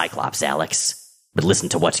listening to Cyclops, Alex. But listen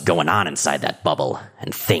to what's going on inside that bubble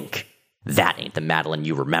and think. That ain't the Madelyne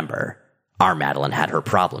you remember. Our Madelyne had her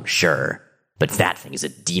problems, sure. But that thing is a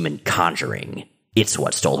demon conjuring. It's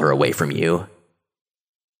what stole her away from you.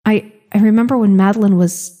 I remember when Madelyne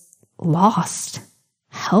was lost,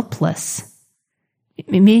 helpless. It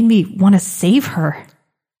made me want to save her.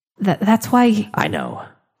 That's why... I know.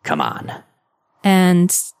 Come on.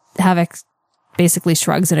 And Havoc basically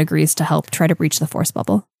shrugs and agrees to help try to breach the force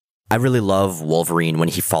bubble. I really love Wolverine when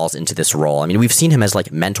he falls into this role. I mean, we've seen him as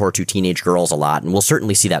like mentor to teenage girls a lot, and we'll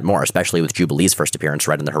certainly see that more, especially with Jubilee's first appearance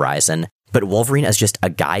right on the horizon. But Wolverine as just a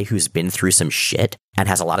guy who's been through some shit and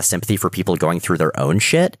has a lot of sympathy for people going through their own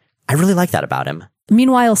shit, I really like that about him.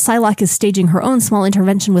 Meanwhile, Psylocke is staging her own small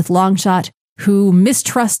intervention with Longshot, who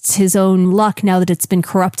mistrusts his own luck now that it's been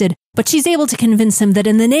corrupted, but she's able to convince him that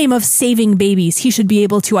in the name of saving babies, he should be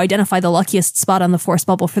able to identify the luckiest spot on the force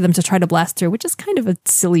bubble for them to try to blast through, which is kind of a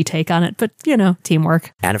silly take on it, but, you know,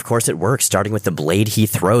 teamwork. And of course it works, starting with the blade he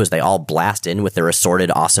throws. They all blast in with their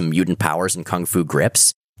assorted awesome mutant powers and kung fu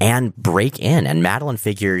grips and break in, and Madelyne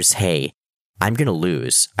figures, hey, I'm gonna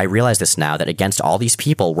lose. I realize this now, that against all these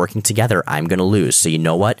people working together, I'm gonna lose. So you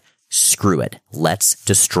know what? Screw it. Let's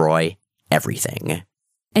destroy everything.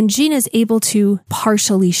 And Jean is able to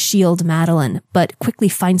partially shield Madelyne, but quickly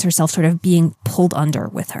finds herself sort of being pulled under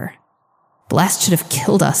with her. Blast should have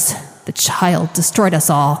killed us. The child destroyed us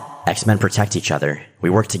all. X-Men protect each other. We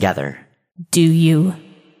work together. Do you?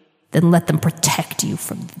 Then let them protect you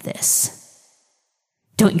from this.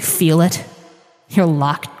 Don't you feel it? You're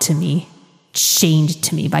locked to me, chained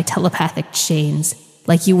to me by telepathic chains,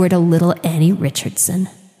 like you were to little Annie Richardson.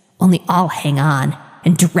 Only I'll hang on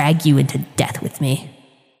and drag you into death with me.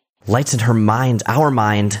 Lights in her mind, our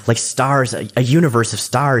mind, like stars, a universe of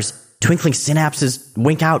stars. Twinkling synapses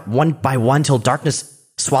wink out one by one till darkness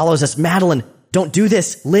swallows us. Madelyne, don't do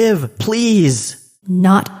this. Live, please.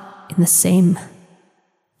 Not in the same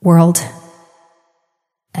world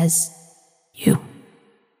as you.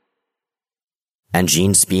 And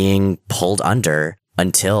Jean's being pulled under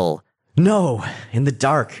until... No, in the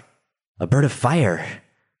dark. A bird of fire.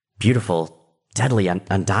 Beautiful, deadly,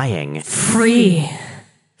 undying. Free.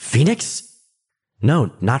 Phoenix?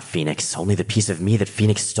 No, not Phoenix. Only the piece of me that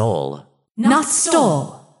Phoenix stole. Not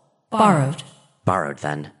stole. Borrowed. Borrowed,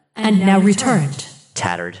 then. And now returned.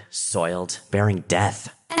 Tattered, soiled, bearing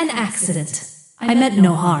death. An accident. I meant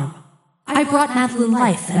no harm. I brought Madelyne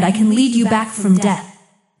life, and I can lead you back from death.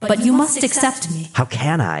 But you must accept me. How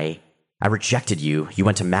can I? I rejected you. You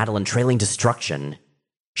went to Madelyne trailing destruction.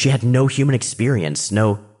 She had no human experience,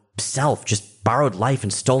 no self, just borrowed life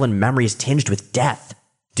and stolen memories tinged with death.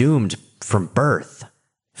 Doomed from birth.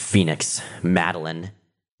 Phoenix, Madelyne,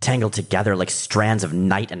 tangled together like strands of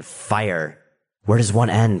night and fire. Where does one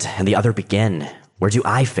end and the other begin? Where do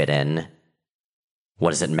I fit in?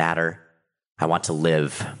 What does it matter? I want to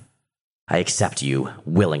live. I accept you,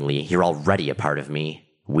 willingly. You're already a part of me.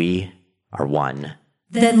 We are one.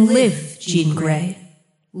 Then live, Jean Grey.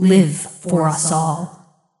 Live for us all.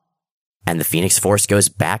 And the Phoenix Force goes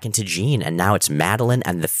back into Jean, and now it's Madelyne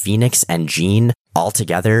and the Phoenix and Jean all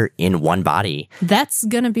together in one body. That's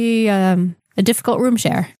gonna be a difficult room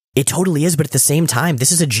share. It totally is, but at the same time,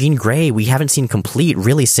 this is a Jean Grey we haven't seen complete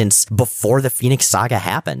really since before the Phoenix saga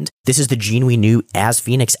happened. This is the Jean we knew as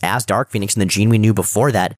Phoenix, as Dark Phoenix, and the Jean we knew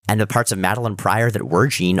before that, and the parts of Madelyne Pryor that were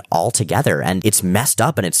Jean all together. And it's messed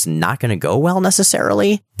up and it's not going to go well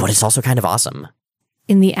necessarily, but it's also kind of awesome.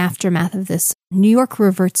 In the aftermath of this, New York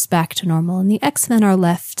reverts back to normal, and the X-Men are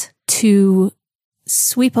left to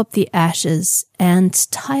sweep up the ashes and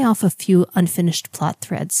tie off a few unfinished plot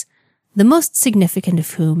threads. The most significant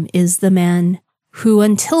of whom is the man who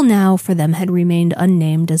until now for them had remained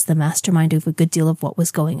unnamed as the mastermind of a good deal of what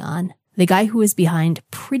was going on. The guy who is behind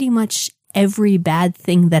pretty much every bad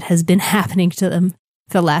thing that has been happening to them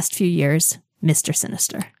for the last few years, Mr.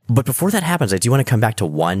 Sinister. But before that happens, I do want to come back to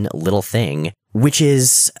one little thing, which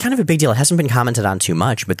is kind of a big deal. It hasn't been commented on too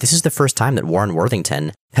much, but this is the first time that Warren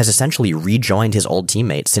Worthington has essentially rejoined his old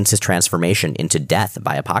teammate since his transformation into Death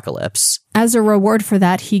by Apocalypse. As a reward for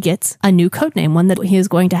that, he gets a new codename, one that he is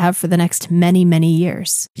going to have for the next many, many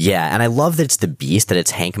years. Yeah, and I love that it's the Beast, that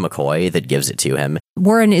it's Hank McCoy that gives it to him.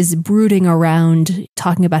 Warren is brooding around,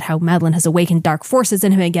 talking about how Madelyne has awakened dark forces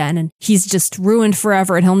in him again, and he's just ruined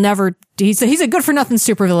forever, and he'll never... He's a good-for-nothing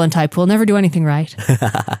supervillain type who'll never do anything right.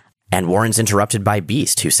 And Warren's interrupted by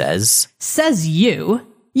Beast, who says... Says you?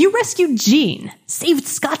 You rescued Jean, saved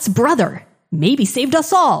Scott's brother, maybe saved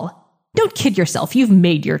us all. Don't kid yourself, you've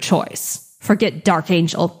made your choice. Forget Dark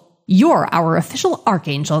Angel. You're our official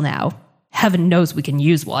Archangel now. Heaven knows we can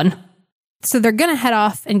use one. So they're going to head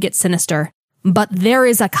off and get Sinister. But there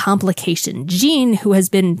is a complication. Jean, who has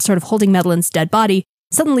been sort of holding Madelyne's dead body,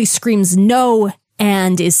 suddenly screams no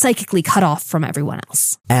and is psychically cut off from everyone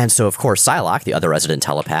else. And so, of course, Psylocke, the other resident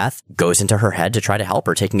telepath, goes into her head to try to help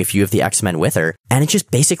her, taking a few of the X-Men with her. And it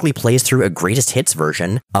just basically plays through a greatest hits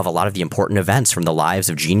version of a lot of the important events from the lives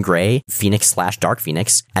of Jean Grey, Phoenix/Dark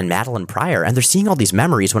Phoenix, and Madelyne Pryor. And they're seeing all these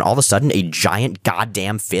memories when all of a sudden a giant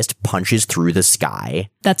goddamn fist punches through the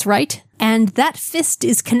sky. That's right. And that fist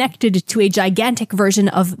is connected to a gigantic version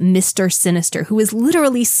of Mr. Sinister, who is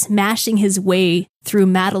literally smashing his way through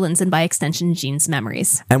Madelyne's and by extension Jean's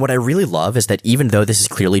memories. And what I really love is that even though this is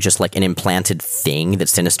clearly just like an implanted thing that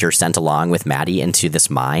Sinister sent along with Maddie into this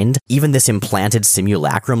mind, even this implanted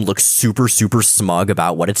simulacrum looks super, super smug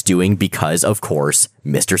about what it's doing because, of course,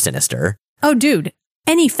 Mr. Sinister. Oh, dude.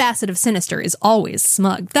 Any facet of Sinister is always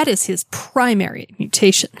smug. That is his primary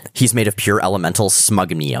mutation. He's made of pure elemental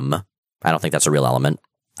smugnium. I don't think that's a real element.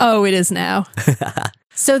 Oh, it is now.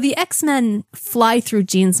 So the X-Men fly through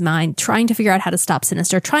Jean's mind, trying to figure out how to stop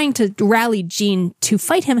Sinister, trying to rally Jean to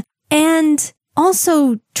fight him, and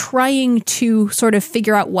also trying to sort of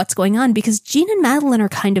figure out what's going on, because Jean and Madelyne are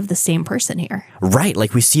kind of the same person here. Right,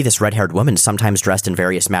 like we see this red-haired woman sometimes dressed in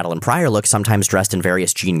various Madelyne Pryor looks, sometimes dressed in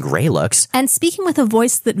various Jean Grey looks. And speaking with a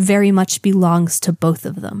voice that very much belongs to both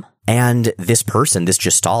of them. And this person, this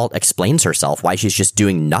Gestalt, explains herself why she's just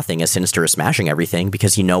doing nothing as Sinister is smashing everything,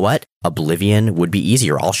 because you know what? Oblivion would be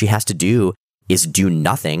easier. All she has to do is do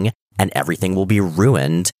nothing, and everything will be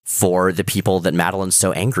ruined for the people that Madelyne's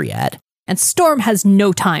so angry at. And Storm has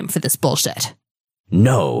no time for this bullshit.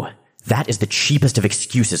 No, that is the cheapest of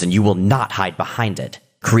excuses, and you will not hide behind it.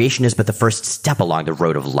 Creation is but the first step along the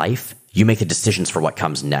road of life. You make the decisions for what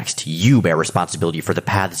comes next. You bear responsibility for the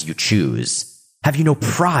paths you choose. Have you no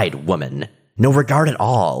pride, woman? No regard at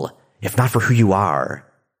all? If not for who you are,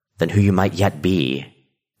 then who you might yet be.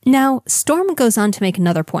 Now, Storm goes on to make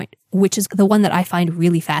another point, which is the one that I find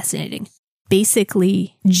really fascinating.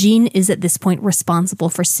 Basically, Jean is at this point responsible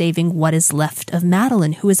for saving what is left of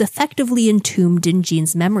Madelyne, who is effectively entombed in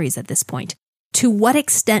Jean's memories at this point. To what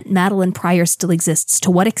extent Madelyne Pryor still exists,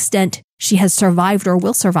 to what extent she has survived or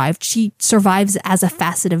will survive, she survives as a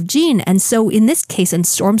facet of Jean. And so in this case, and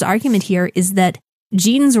Storm's argument here is that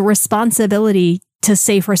Jean's responsibility to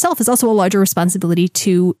save herself is also a larger responsibility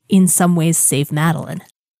to, in some ways, save Madelyne.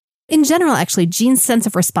 In general, actually, Jean's sense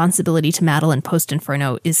of responsibility to Madelyne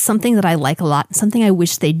post-Inferno is something that I like a lot, something I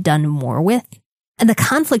wish they'd done more with. And the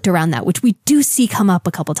conflict around that, which we do see come up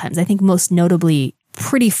a couple times, I think most notably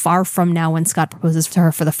pretty far from now when Scott proposes to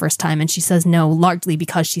her for the first time and she says no, largely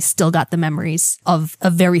because she's still got the memories of a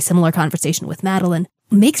very similar conversation with Madelyne,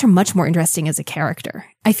 makes her much more interesting as a character.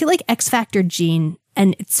 I feel like X Factor Jean,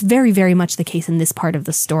 and it's very, very much the case in this part of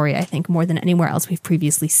the story, I think more than anywhere else we've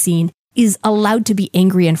previously seen, is allowed to be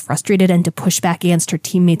angry and frustrated and to push back against her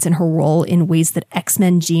teammates in her role in ways that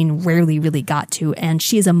X-Men Jean rarely really got to, and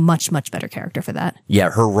she is a much, much better character for that. Yeah,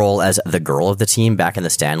 her role as the girl of the team back in the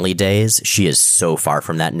Stanley days, she is so far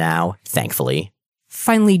from that now, thankfully.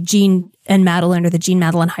 Finally, Jean and Madelyne, or the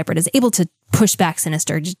Jean-Madelyne hybrid, is able to push back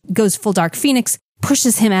Sinister, just goes full Dark Phoenix,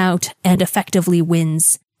 pushes him out, and effectively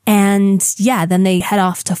wins. And yeah, then they head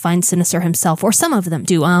off to find Sinister himself, or some of them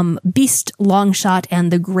do. Beast, Longshot,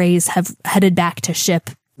 and the Greys have headed back to ship.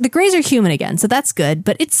 The Greys are human again, so that's good,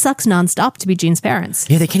 but it sucks nonstop to be Jean's parents.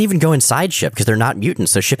 Yeah, they can't even go inside ship because they're not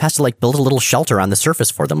mutants, so ship has to like build a little shelter on the surface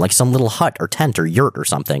for them, like some little hut or tent or yurt or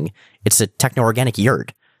something. It's a techno-organic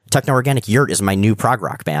yurt. Techno-organic yurt is my new prog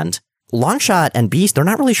rock band. Longshot and Beast, they're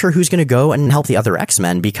not really sure who's going to go and help the other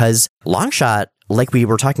X-Men because Longshot, like we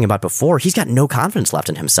were talking about before, he's got no confidence left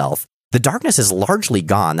in himself. The darkness is largely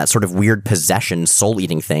gone. That sort of weird possession,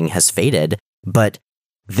 soul-eating thing has faded, but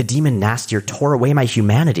the demon Nastier tore away my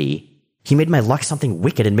humanity. He made my luck something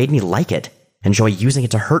wicked and made me like it, enjoy using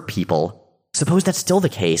it to hurt people. Suppose that's still the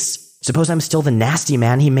case. Suppose I'm still the nasty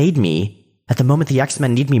man he made me. At the moment the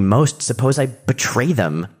X-Men need me most, suppose I betray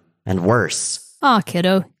them. And worse. Aw,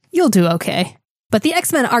 kiddo, you'll do okay. But the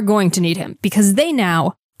X-Men are going to need him, because they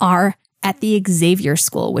now are at the Xavier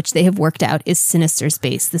School, which they have worked out is Sinister's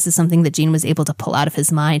base. This is something that Jean was able to pull out of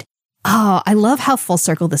his mind. Oh, I love how full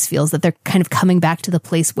circle this feels, that they're kind of coming back to the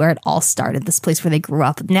place where it all started, this place where they grew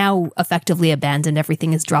up, now effectively abandoned.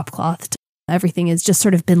 Everything is drop-clothed. Everything has just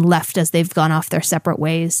sort of been left as they've gone off their separate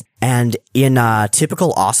ways. And in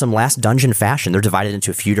typical awesome Last Dungeon fashion, they're divided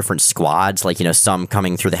into a few different squads, like, you know, some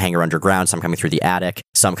coming through the hangar underground, some coming through the attic,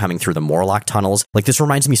 some coming through the Morlock tunnels. Like, this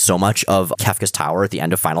reminds me so much of Kefka's Tower at the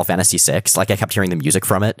end of Final Fantasy VI. Like, I kept hearing the music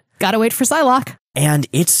from it. Gotta wait for Psylocke. And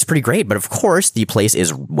it's pretty great, but of course, the place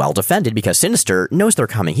is well defended because Sinister knows they're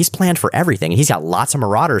coming. He's planned for everything, and he's got lots of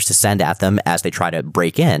marauders to send at them as they try to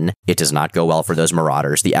break in. It does not go well for those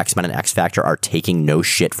marauders. The X-Men and X-Factor are taking no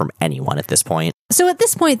shit from anyone at this point. So at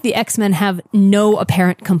this point, the X-Men have no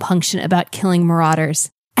apparent compunction about killing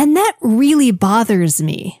marauders. And that really bothers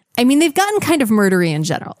me. I mean, they've gotten kind of murdery in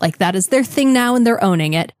general. Like, that is their thing now and they're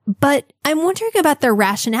owning it. But I'm wondering about their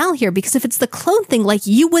rationale here, because if it's the clone thing, like,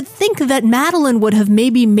 you would think that Madelyne would have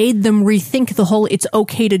maybe made them rethink the whole it's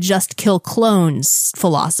okay to just kill clones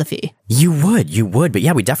philosophy. You would. But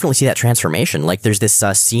yeah, we definitely see that transformation. Like, there's this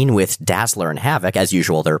scene with Dazzler and Havoc. As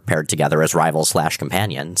usual, they're paired together as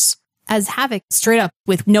rivals/companions. As Havoc, straight up,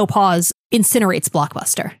 with no pause, incinerates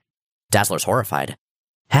Blockbuster. Dazzler's horrified.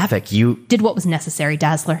 Havoc, you did what was necessary,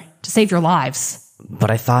 Dazzler, to save your lives. But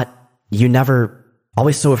I thought you never,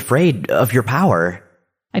 always so afraid of your power.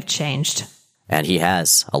 I've changed. And he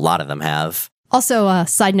has. A lot of them have. Also,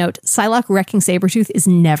 side note, Psylocke wrecking Sabretooth is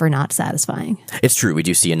never not satisfying. It's true, we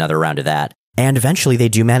do see another round of that. And eventually they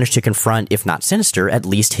do manage to confront, if not Sinister, at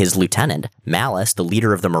least his lieutenant, Malice, the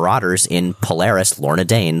leader of the Marauders, in Polaris Lorna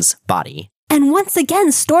Dane's body. And once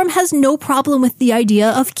again, Storm has no problem with the idea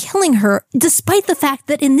of killing her, despite the fact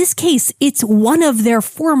that in this case, it's one of their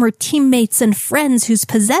former teammates and friends who's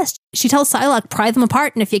possessed. She tells Psylocke, pry them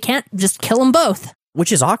apart, and if you can't, just kill them both.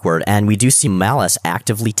 Which is awkward, and we do see Malice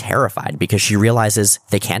actively terrified because she realizes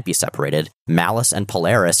they can't be separated. Malice and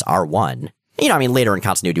Polaris are one. You know, I mean, later in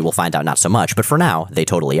continuity we'll find out not so much, but for now, they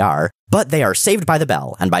totally are. But they are saved by the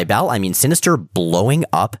bell, and by bell, I mean Sinister blowing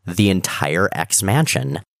up the entire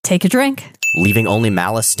X-Mansion. Take a drink. Leaving only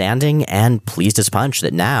Malice standing and pleased as punch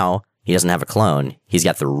that now he doesn't have a clone. He's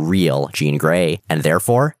got the real Jean Grey, and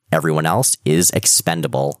therefore everyone else is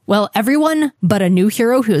expendable. Well, everyone but a new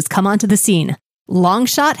hero who has come onto the scene.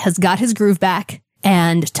 Longshot has got his groove back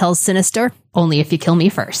and tells Sinister, only if you kill me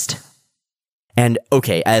first. And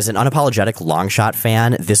okay, as an unapologetic Longshot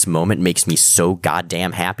fan, this moment makes me so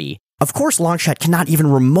goddamn happy. Of course, Longshot cannot even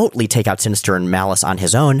remotely take out Sinister and Malice on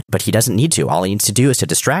his own, but he doesn't need to. All he needs to do is to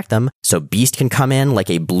distract them, so Beast can come in like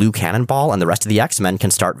a blue cannonball, and the rest of the X-Men can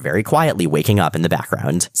start very quietly waking up in the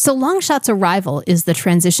background. So Longshot's arrival is the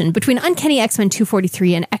transition between Uncanny X-Men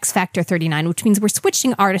 243 and X-Factor 39, which means we're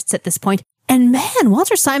switching artists at this point. And man,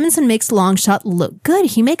 Walter Simonson makes Longshot look good.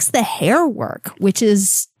 He makes the hair work, which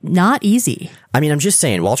is not easy. I mean, I'm just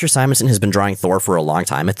saying, Walter Simonson has been drawing Thor for a long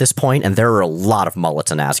time at this point, and there are a lot of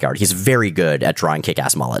mullets in Asgard. He's very good at drawing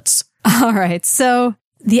kick-ass mullets. All right, so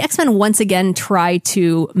the X-Men once again try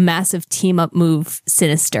to massive team-up move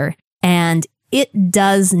Sinister, and it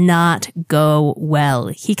does not go well.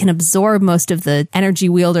 He can absorb most of the energy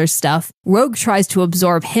wielder stuff. Rogue tries to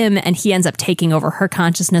absorb him, and he ends up taking over her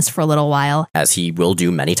consciousness for a little while. As he will do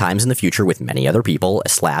many times in the future with many other people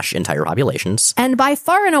 / entire populations. And by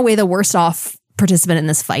far and away the worst off participant in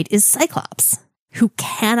this fight is Cyclops, who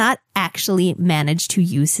cannot actually manage to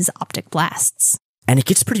use his optic blasts. And it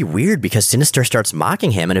gets pretty weird because Sinister starts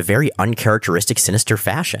mocking him in a very uncharacteristic Sinister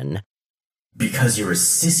fashion. Because you're a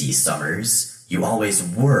sissy, Summers. You always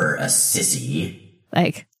were a sissy.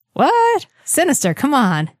 Like, what? Sinister, come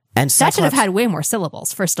on. And That should have had way more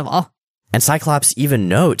syllables, first of all. And Cyclops even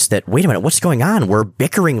notes that, wait a minute, what's going on? We're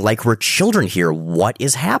bickering like we're children here. What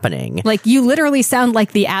is happening? Like, you literally sound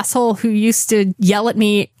like the asshole who used to yell at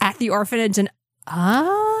me at the orphanage and,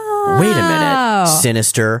 Wait a minute.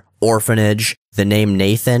 Sinister, orphanage, the name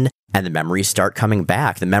Nathan, and the memories start coming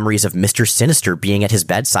back. The memories of Mr. Sinister being at his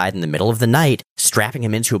bedside in the middle of the night, strapping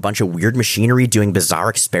him into a bunch of weird machinery, doing bizarre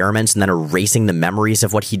experiments, and then erasing the memories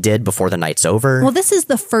of what he did before the night's over. Well, this is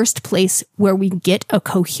the first place where we get a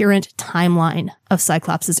coherent timeline of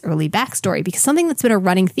Cyclops' early backstory, because something that's been a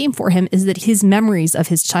running theme for him is that his memories of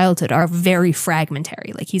his childhood are very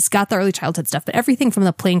fragmentary. Like, he's got the early childhood stuff, but everything from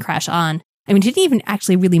the plane crash on, I mean, he didn't even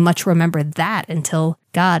actually really much remember that until,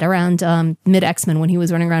 God, around mid-X-Men when he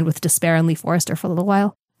was running around with Despair and Lee Forrester for a little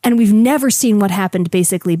while. And we've never seen what happened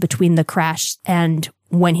basically between the crash and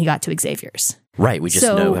when he got to Xavier's. Right, we just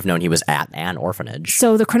have known he was at an orphanage.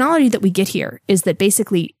 So the chronology that we get here is that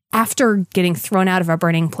basically after getting thrown out of a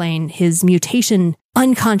burning plane, his mutation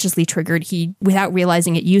unconsciously triggered. He, without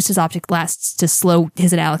realizing it, used his optic blasts to slow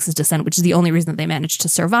his and Alex's descent, which is the only reason that they managed to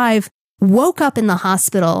survive. Woke up in the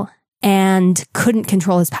hospital and couldn't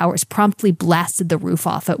control his powers, promptly blasted the roof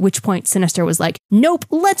off, at which point Sinister was like, nope,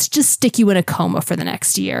 let's just stick you in a coma for the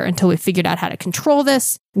next year until we figured out how to control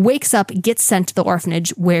this. Wakes up, gets sent to the orphanage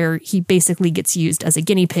where he basically gets used as a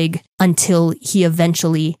guinea pig until he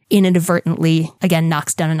eventually, inadvertently, again,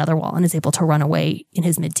 knocks down another wall and is able to run away in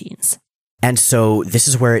his mid-teens. And so this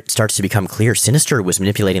is where it starts to become clear. Sinister was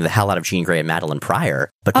manipulating the hell out of Jean Grey and Madelyne Pryor,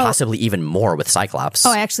 but possibly even more with Cyclops.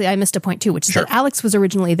 Oh, actually, I missed a point too, which is that Alex was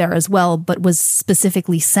originally there as well, but was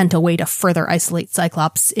specifically sent away to further isolate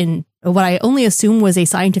Cyclops in what I only assume was a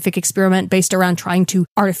scientific experiment based around trying to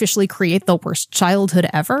artificially create the worst childhood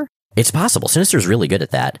ever. It's possible. Sinister's really good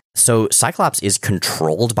at that. So Cyclops is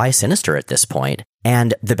controlled by Sinister at this point,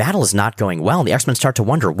 and the battle is not going well. And the X-Men start to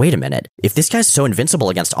wonder, wait a minute, if this guy's so invincible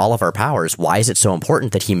against all of our powers, why is it so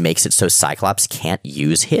important that he makes it so Cyclops can't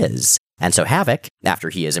use his? And so Havoc, after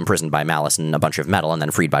he is imprisoned by Malice and a bunch of metal and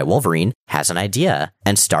then freed by Wolverine, has an idea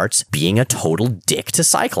and starts being a total dick to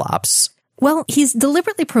Cyclops. Well, he's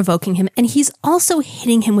deliberately provoking him, and he's also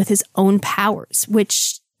hitting him with his own powers,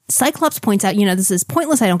 which Cyclops points out, this is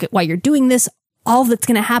pointless. I don't get why you're doing this. All that's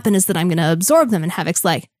going to happen is that I'm going to absorb them. And Havoc's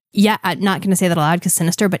like, yeah, I'm not going to say that aloud because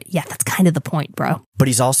Sinister, but yeah, that's kind of the point, bro. But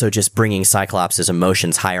he's also just bringing Cyclops'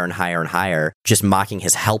 emotions higher and higher and higher, just mocking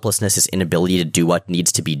his helplessness, his inability to do what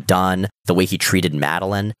needs to be done, the way he treated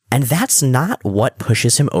Madelyne. And that's not what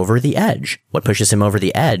pushes him over the edge. What pushes him over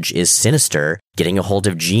the edge is Sinister getting a hold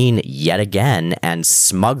of Jean yet again and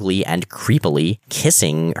smugly and creepily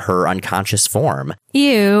kissing her unconscious form.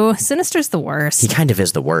 Ew, Sinister's the worst. He kind of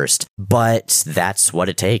is the worst, but that's what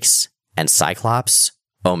it takes. And Cyclops...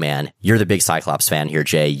 Oh man, you're the big Cyclops fan here,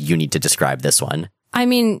 Jay. You need to describe this one. I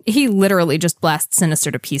mean, he literally just blasts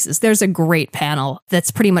Sinister to pieces. There's a great panel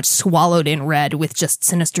that's pretty much swallowed in red with just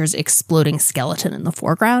Sinister's exploding skeleton in the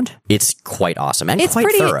foreground. It's quite awesome and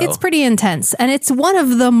quite thorough. It's pretty intense, and it's one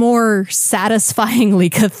of the more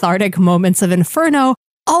satisfyingly cathartic moments of Inferno,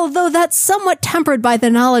 although that's somewhat tempered by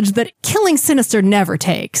the knowledge that killing Sinister never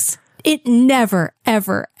takes. It never,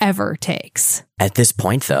 ever, ever takes. At this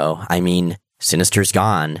point, though, I mean... Sinister's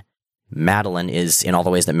gone. Madelyne is, in all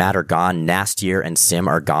the ways that matter, gone. Nastier and Sim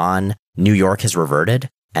are gone. New York has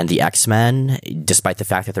reverted. And the X-Men, despite the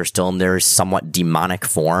fact that they're still in their somewhat demonic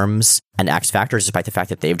forms, and X-Factor, despite the fact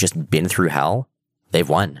that they've just been through hell, they've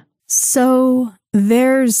won. So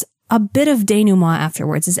there's a bit of denouement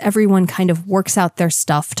afterwards as everyone kind of works out their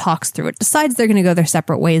stuff, talks through it, decides they're going to go their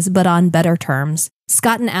separate ways, but on better terms.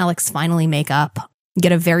 Scott and Alex finally make up,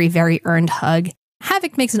 get a very, very earned hug.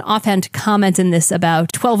 Havoc makes an offhand comment in this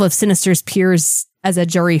about 12 of Sinister's peers as a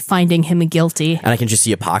jury finding him guilty. And I can just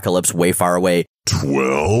see Apocalypse way far away.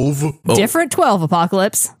 12? Oh. Different 12,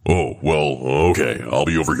 Apocalypse. Oh, well, okay. I'll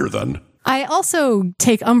be over here then. I also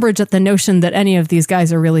take umbrage at the notion that any of these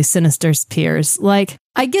guys are really Sinister's peers. Like,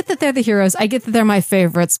 I get that they're the heroes, I get that they're my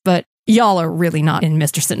favorites, but y'all are really not in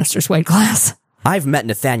Mr. Sinister's weight class. I've met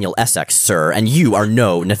Nathaniel Essex, sir, and you are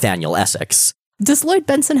no Nathaniel Essex. Does Lloyd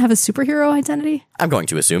Benson have a superhero identity? I'm going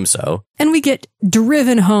to assume so. And we get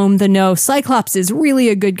driven home the no, Cyclops is really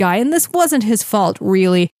a good guy, and this wasn't his fault,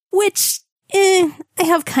 really, which, I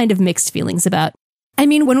have kind of mixed feelings about. I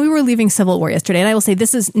mean, when we were leaving Civil War yesterday, and I will say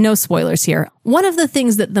this is no spoilers here, one of the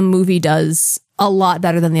things that the movie does a lot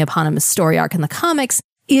better than the eponymous story arc in the comics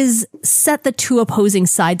is set the two opposing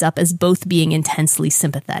sides up as both being intensely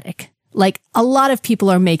sympathetic. Like, a lot of people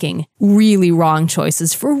are making really wrong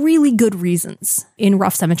choices for really good reasons in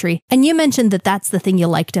Rough Cemetery. And you mentioned that that's the thing you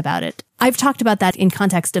liked about it. I've talked about that in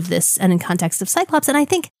context of this and in context of Cyclops. And I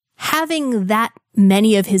think having that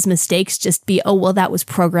many of his mistakes just be, oh, well, that was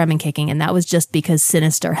programming kicking, and that was just because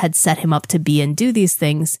Sinister had set him up to be and do these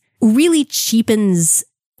things, really cheapens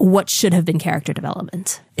what should have been character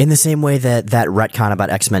development. In the same way that retcon about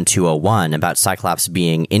X-Men 201, about Cyclops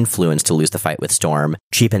being influenced to lose the fight with Storm,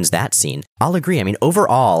 cheapens that scene. I'll agree. I mean,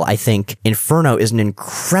 overall, I think Inferno is an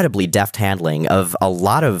incredibly deft handling of a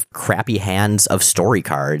lot of crappy hands of story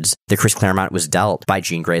cards that Chris Claremont was dealt by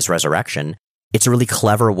Jean Grey's resurrection. It's a really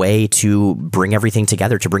clever way to bring everything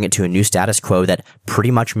together, to bring it to a new status quo that pretty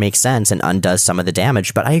much makes sense and undoes some of the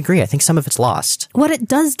damage. But I agree. I think some of it's lost. What it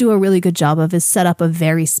does do a really good job of is set up a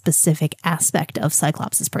very specific aspect of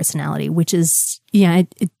Cyclops' personality, which is,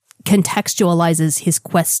 it contextualizes his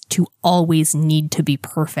quest to always need to be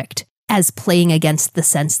perfect as playing against the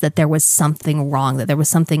sense that there was something wrong, that there was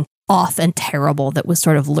something off and terrible that was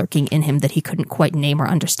sort of lurking in him that he couldn't quite name or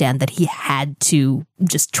understand, that he had to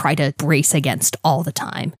just try to brace against all the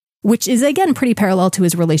time, which is, again, pretty parallel to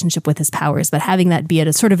his relationship with his powers. But having that be at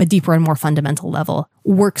a sort of a deeper and more fundamental level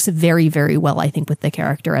works very, very well, I think, with the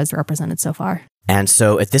character as represented so far. And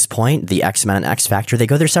so at this point, the X-Men and X-Factor, they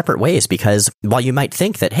go their separate ways because while you might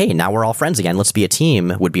think that, hey, now we're all friends again, let's be a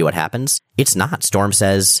team, would be what happens, it's not. Storm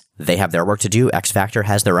says they have their work to do, X-Factor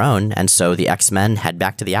has their own, and so the X-Men head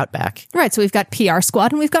back to the Outback. Right, so we've got PR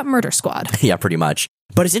Squad and we've got Murder Squad. Yeah, pretty much.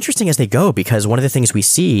 But it's interesting as they go, because one of the things we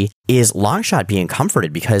see is Longshot being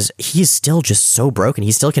comforted because he's still just so broken.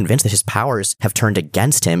 He's still convinced that his powers have turned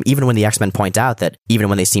against him, even when the X-Men point out that even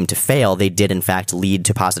when they seem to fail, they did in fact lead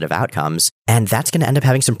to positive outcomes. And that's going to end up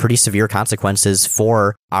having some pretty severe consequences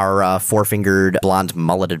for our four-fingered, blonde,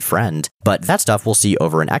 mulleted friend. But that stuff we'll see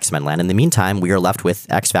over in X-Men Land. In the meantime, we are left with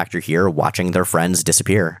X-Factor here watching their friends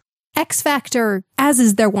disappear. X-Factor, as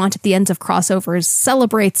is their wont at the ends of crossovers,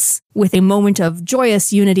 celebrates with a moment of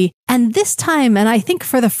joyous unity. And this time, and I think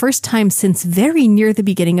for the first time since very near the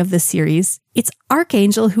beginning of the series, it's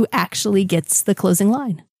Archangel who actually gets the closing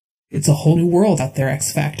line. It's a whole new world out there,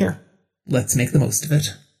 X-Factor. Let's make the most of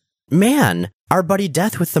it. Man, our buddy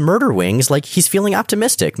Death with the murder wings, like he's feeling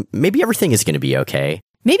optimistic. Maybe everything is going to be okay.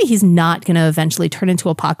 Maybe he's not going to eventually turn into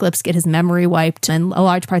Apocalypse, get his memory wiped, and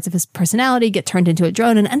large parts of his personality get turned into a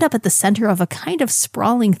drone and end up at the center of a kind of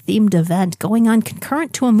sprawling themed event going on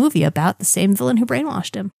concurrent to a movie about the same villain who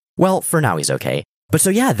brainwashed him. Well, for now he's okay. But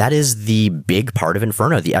so yeah, that is the big part of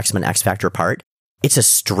Inferno, the X-Men X-Factor part. It's a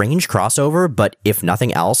strange crossover, but if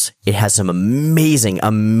nothing else, it has some amazing,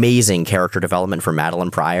 amazing character development for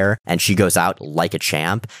Madelyne Pryor, and she goes out like a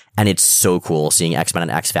champ, and it's so cool seeing X-Men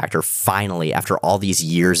and X-Factor finally, after all these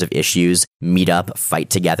years of issues, meet up,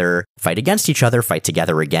 fight together, fight against each other, fight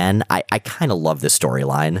together again. I kind of love this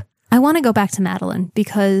storyline. I want to go back to Madelyne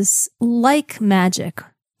because, like magic,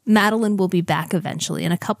 Madelyne will be back eventually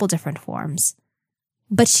in a couple different forms.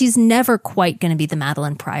 But she's never quite going to be the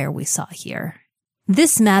Madelyne Pryor we saw here.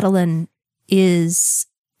 This Madelyne is,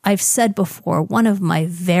 I've said before, one of my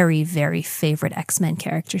very, very favorite X-Men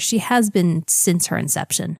characters. She has been since her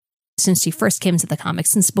inception, since she first came into the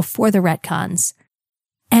comics, since before the retcons.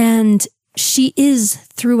 And she is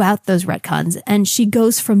throughout those retcons, and she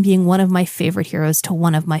goes from being one of my favorite heroes to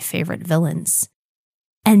one of my favorite villains,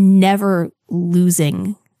 and never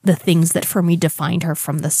losing the things that for me defined her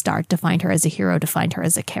from the start, defined her as a hero, defined her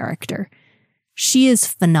as a character. She is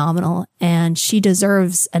phenomenal, and she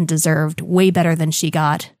deserves and deserved way better than she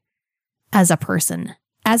got as a person,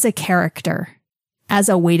 as a character, as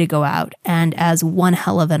a way to go out, and as one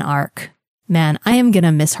hell of an arc. Man, I am going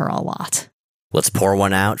to miss her a lot. Let's pour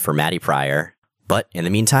one out for Maddie Pryor. But in the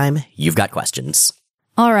meantime, you've got questions.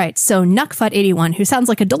 All right, so Nuckfut81, who sounds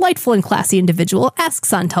like a delightful and classy individual,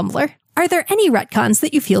 asks on Tumblr, are there any retcons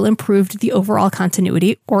that you feel improved the overall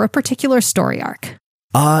continuity or a particular story arc?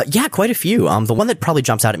 Yeah, quite a few. The one that probably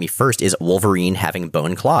jumps out at me first is Wolverine having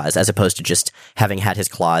bone claws, as opposed to just having had his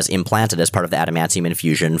claws implanted as part of the adamantium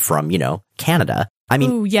infusion from, Canada. I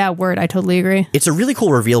mean, ooh, yeah, word. I totally agree. It's a really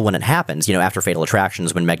cool reveal when it happens, after Fatal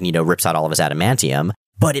Attractions, when Magneto rips out all of his adamantium.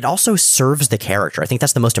 But it also serves the character. I think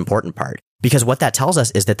that's the most important part. Because what that tells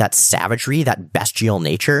us is that savagery, that bestial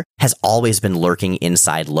nature, has always been lurking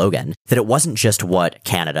inside Logan. That it wasn't just what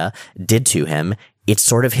Canada did to him, it's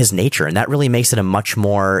sort of his nature. And that really makes it a much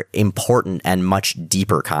more important and much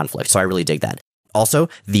deeper conflict. So I really dig that. Also,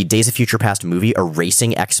 the Days of Future Past movie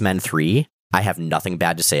erasing X-Men 3, I have nothing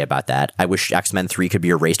bad to say about that. I wish X-Men 3 could be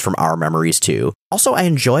erased from our memories too. Also, I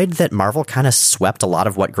enjoyed that Marvel kind of swept a lot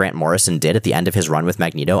of what Grant Morrison did at the end of his run with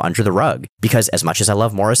Magneto under the rug. Because as much as I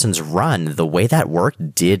love Morrison's run, the way that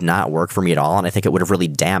worked did not work for me at all, and I think it would have really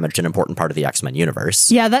damaged an important part of the X-Men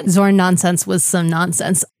universe. Yeah, that Zorn nonsense was some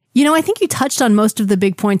nonsense. I think you touched on most of the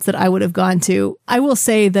big points that I would have gone to. I will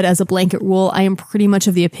say that as a blanket rule, I am pretty much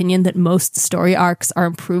of the opinion that most story arcs are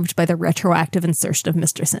improved by the retroactive insertion of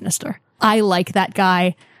Mr. Sinister. I like that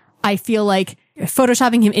guy. I feel like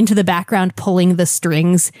photoshopping him into the background, pulling the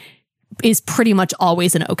strings, is pretty much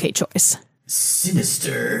always an okay choice.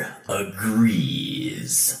 Sinister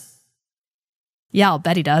agrees. Yeah, I'll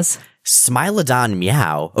bet he does. Smilodon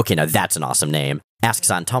Meow, okay, now that's an awesome name, asks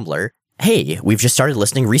on Tumblr, hey, we've just started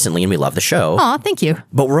listening recently and we love the show. Aw, thank you.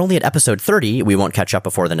 But we're only at episode 30. We won't catch up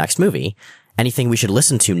before the next movie. Anything we should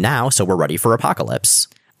listen to now so we're ready for Apocalypse?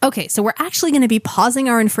 Okay, so we're actually going to be pausing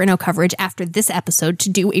our Inferno coverage after this episode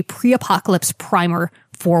to do a pre-apocalypse primer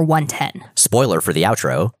for 110. Spoiler for the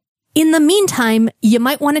outro. In the meantime, you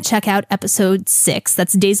might want to check out episode 6,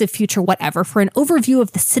 that's Days of Future Whatever, for an overview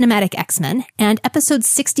of the cinematic X-Men, and episodes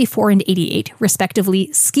 64 and 88,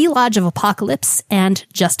 respectively, Ski Lodge of Apocalypse and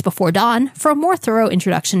Just Before Dawn, for a more thorough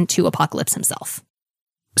introduction to Apocalypse himself.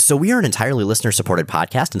 So we are an entirely listener-supported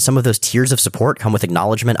podcast, and some of those tiers of support come with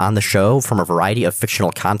acknowledgement on the show from a variety of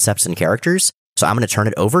fictional concepts and characters. So I'm going to turn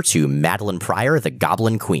it over to Madelyne Pryor, the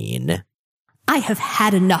Goblin Queen. I have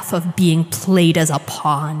had enough of being played as a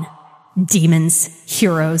pawn. Demons,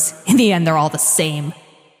 heroes, in the end they're all the same.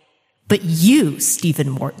 But you, Stephen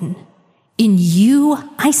Morton, in you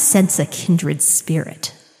I sense a kindred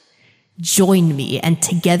spirit. Join me, and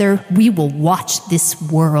together we will watch this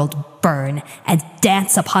world burn and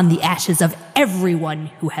dance upon the ashes of everyone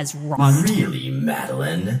who has wronged. Really,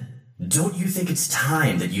 Madelyne? Don't you think it's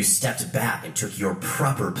time that you stepped back and took your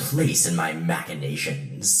proper place in my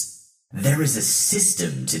machinations? There is a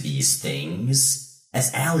system to these things,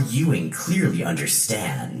 as Al Ewing clearly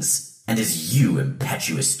understands, and as you,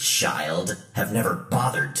 impetuous child, have never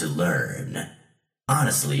bothered to learn.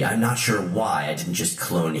 Honestly, I'm not sure why I didn't just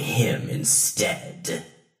clone him instead.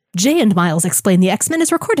 Jay and Miles Explain the X-Men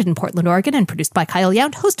is recorded in Portland, Oregon, and produced by Kyle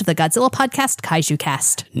Yount, host of the Godzilla podcast, Kaiju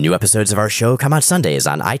Cast. New episodes of our show come out Sundays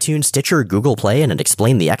on iTunes, Stitcher, Google Play, and at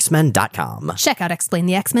explainthexmen.com. Check out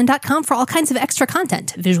explainthexmen.com for all kinds of extra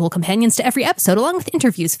content, visual companions to every episode, along with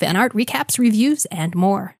interviews, fan art, recaps, reviews, and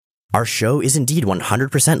more. Our show is indeed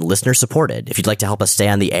 100% listener-supported. If you'd like to help us stay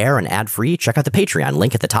on the air and ad-free, check out the Patreon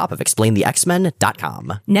link at the top of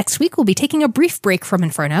explainthexmen.com. Next week, we'll be taking a brief break from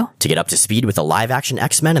Inferno to get up to speed with the live-action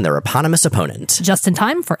X-Men and their eponymous opponent. just in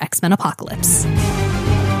time for X-Men Apocalypse.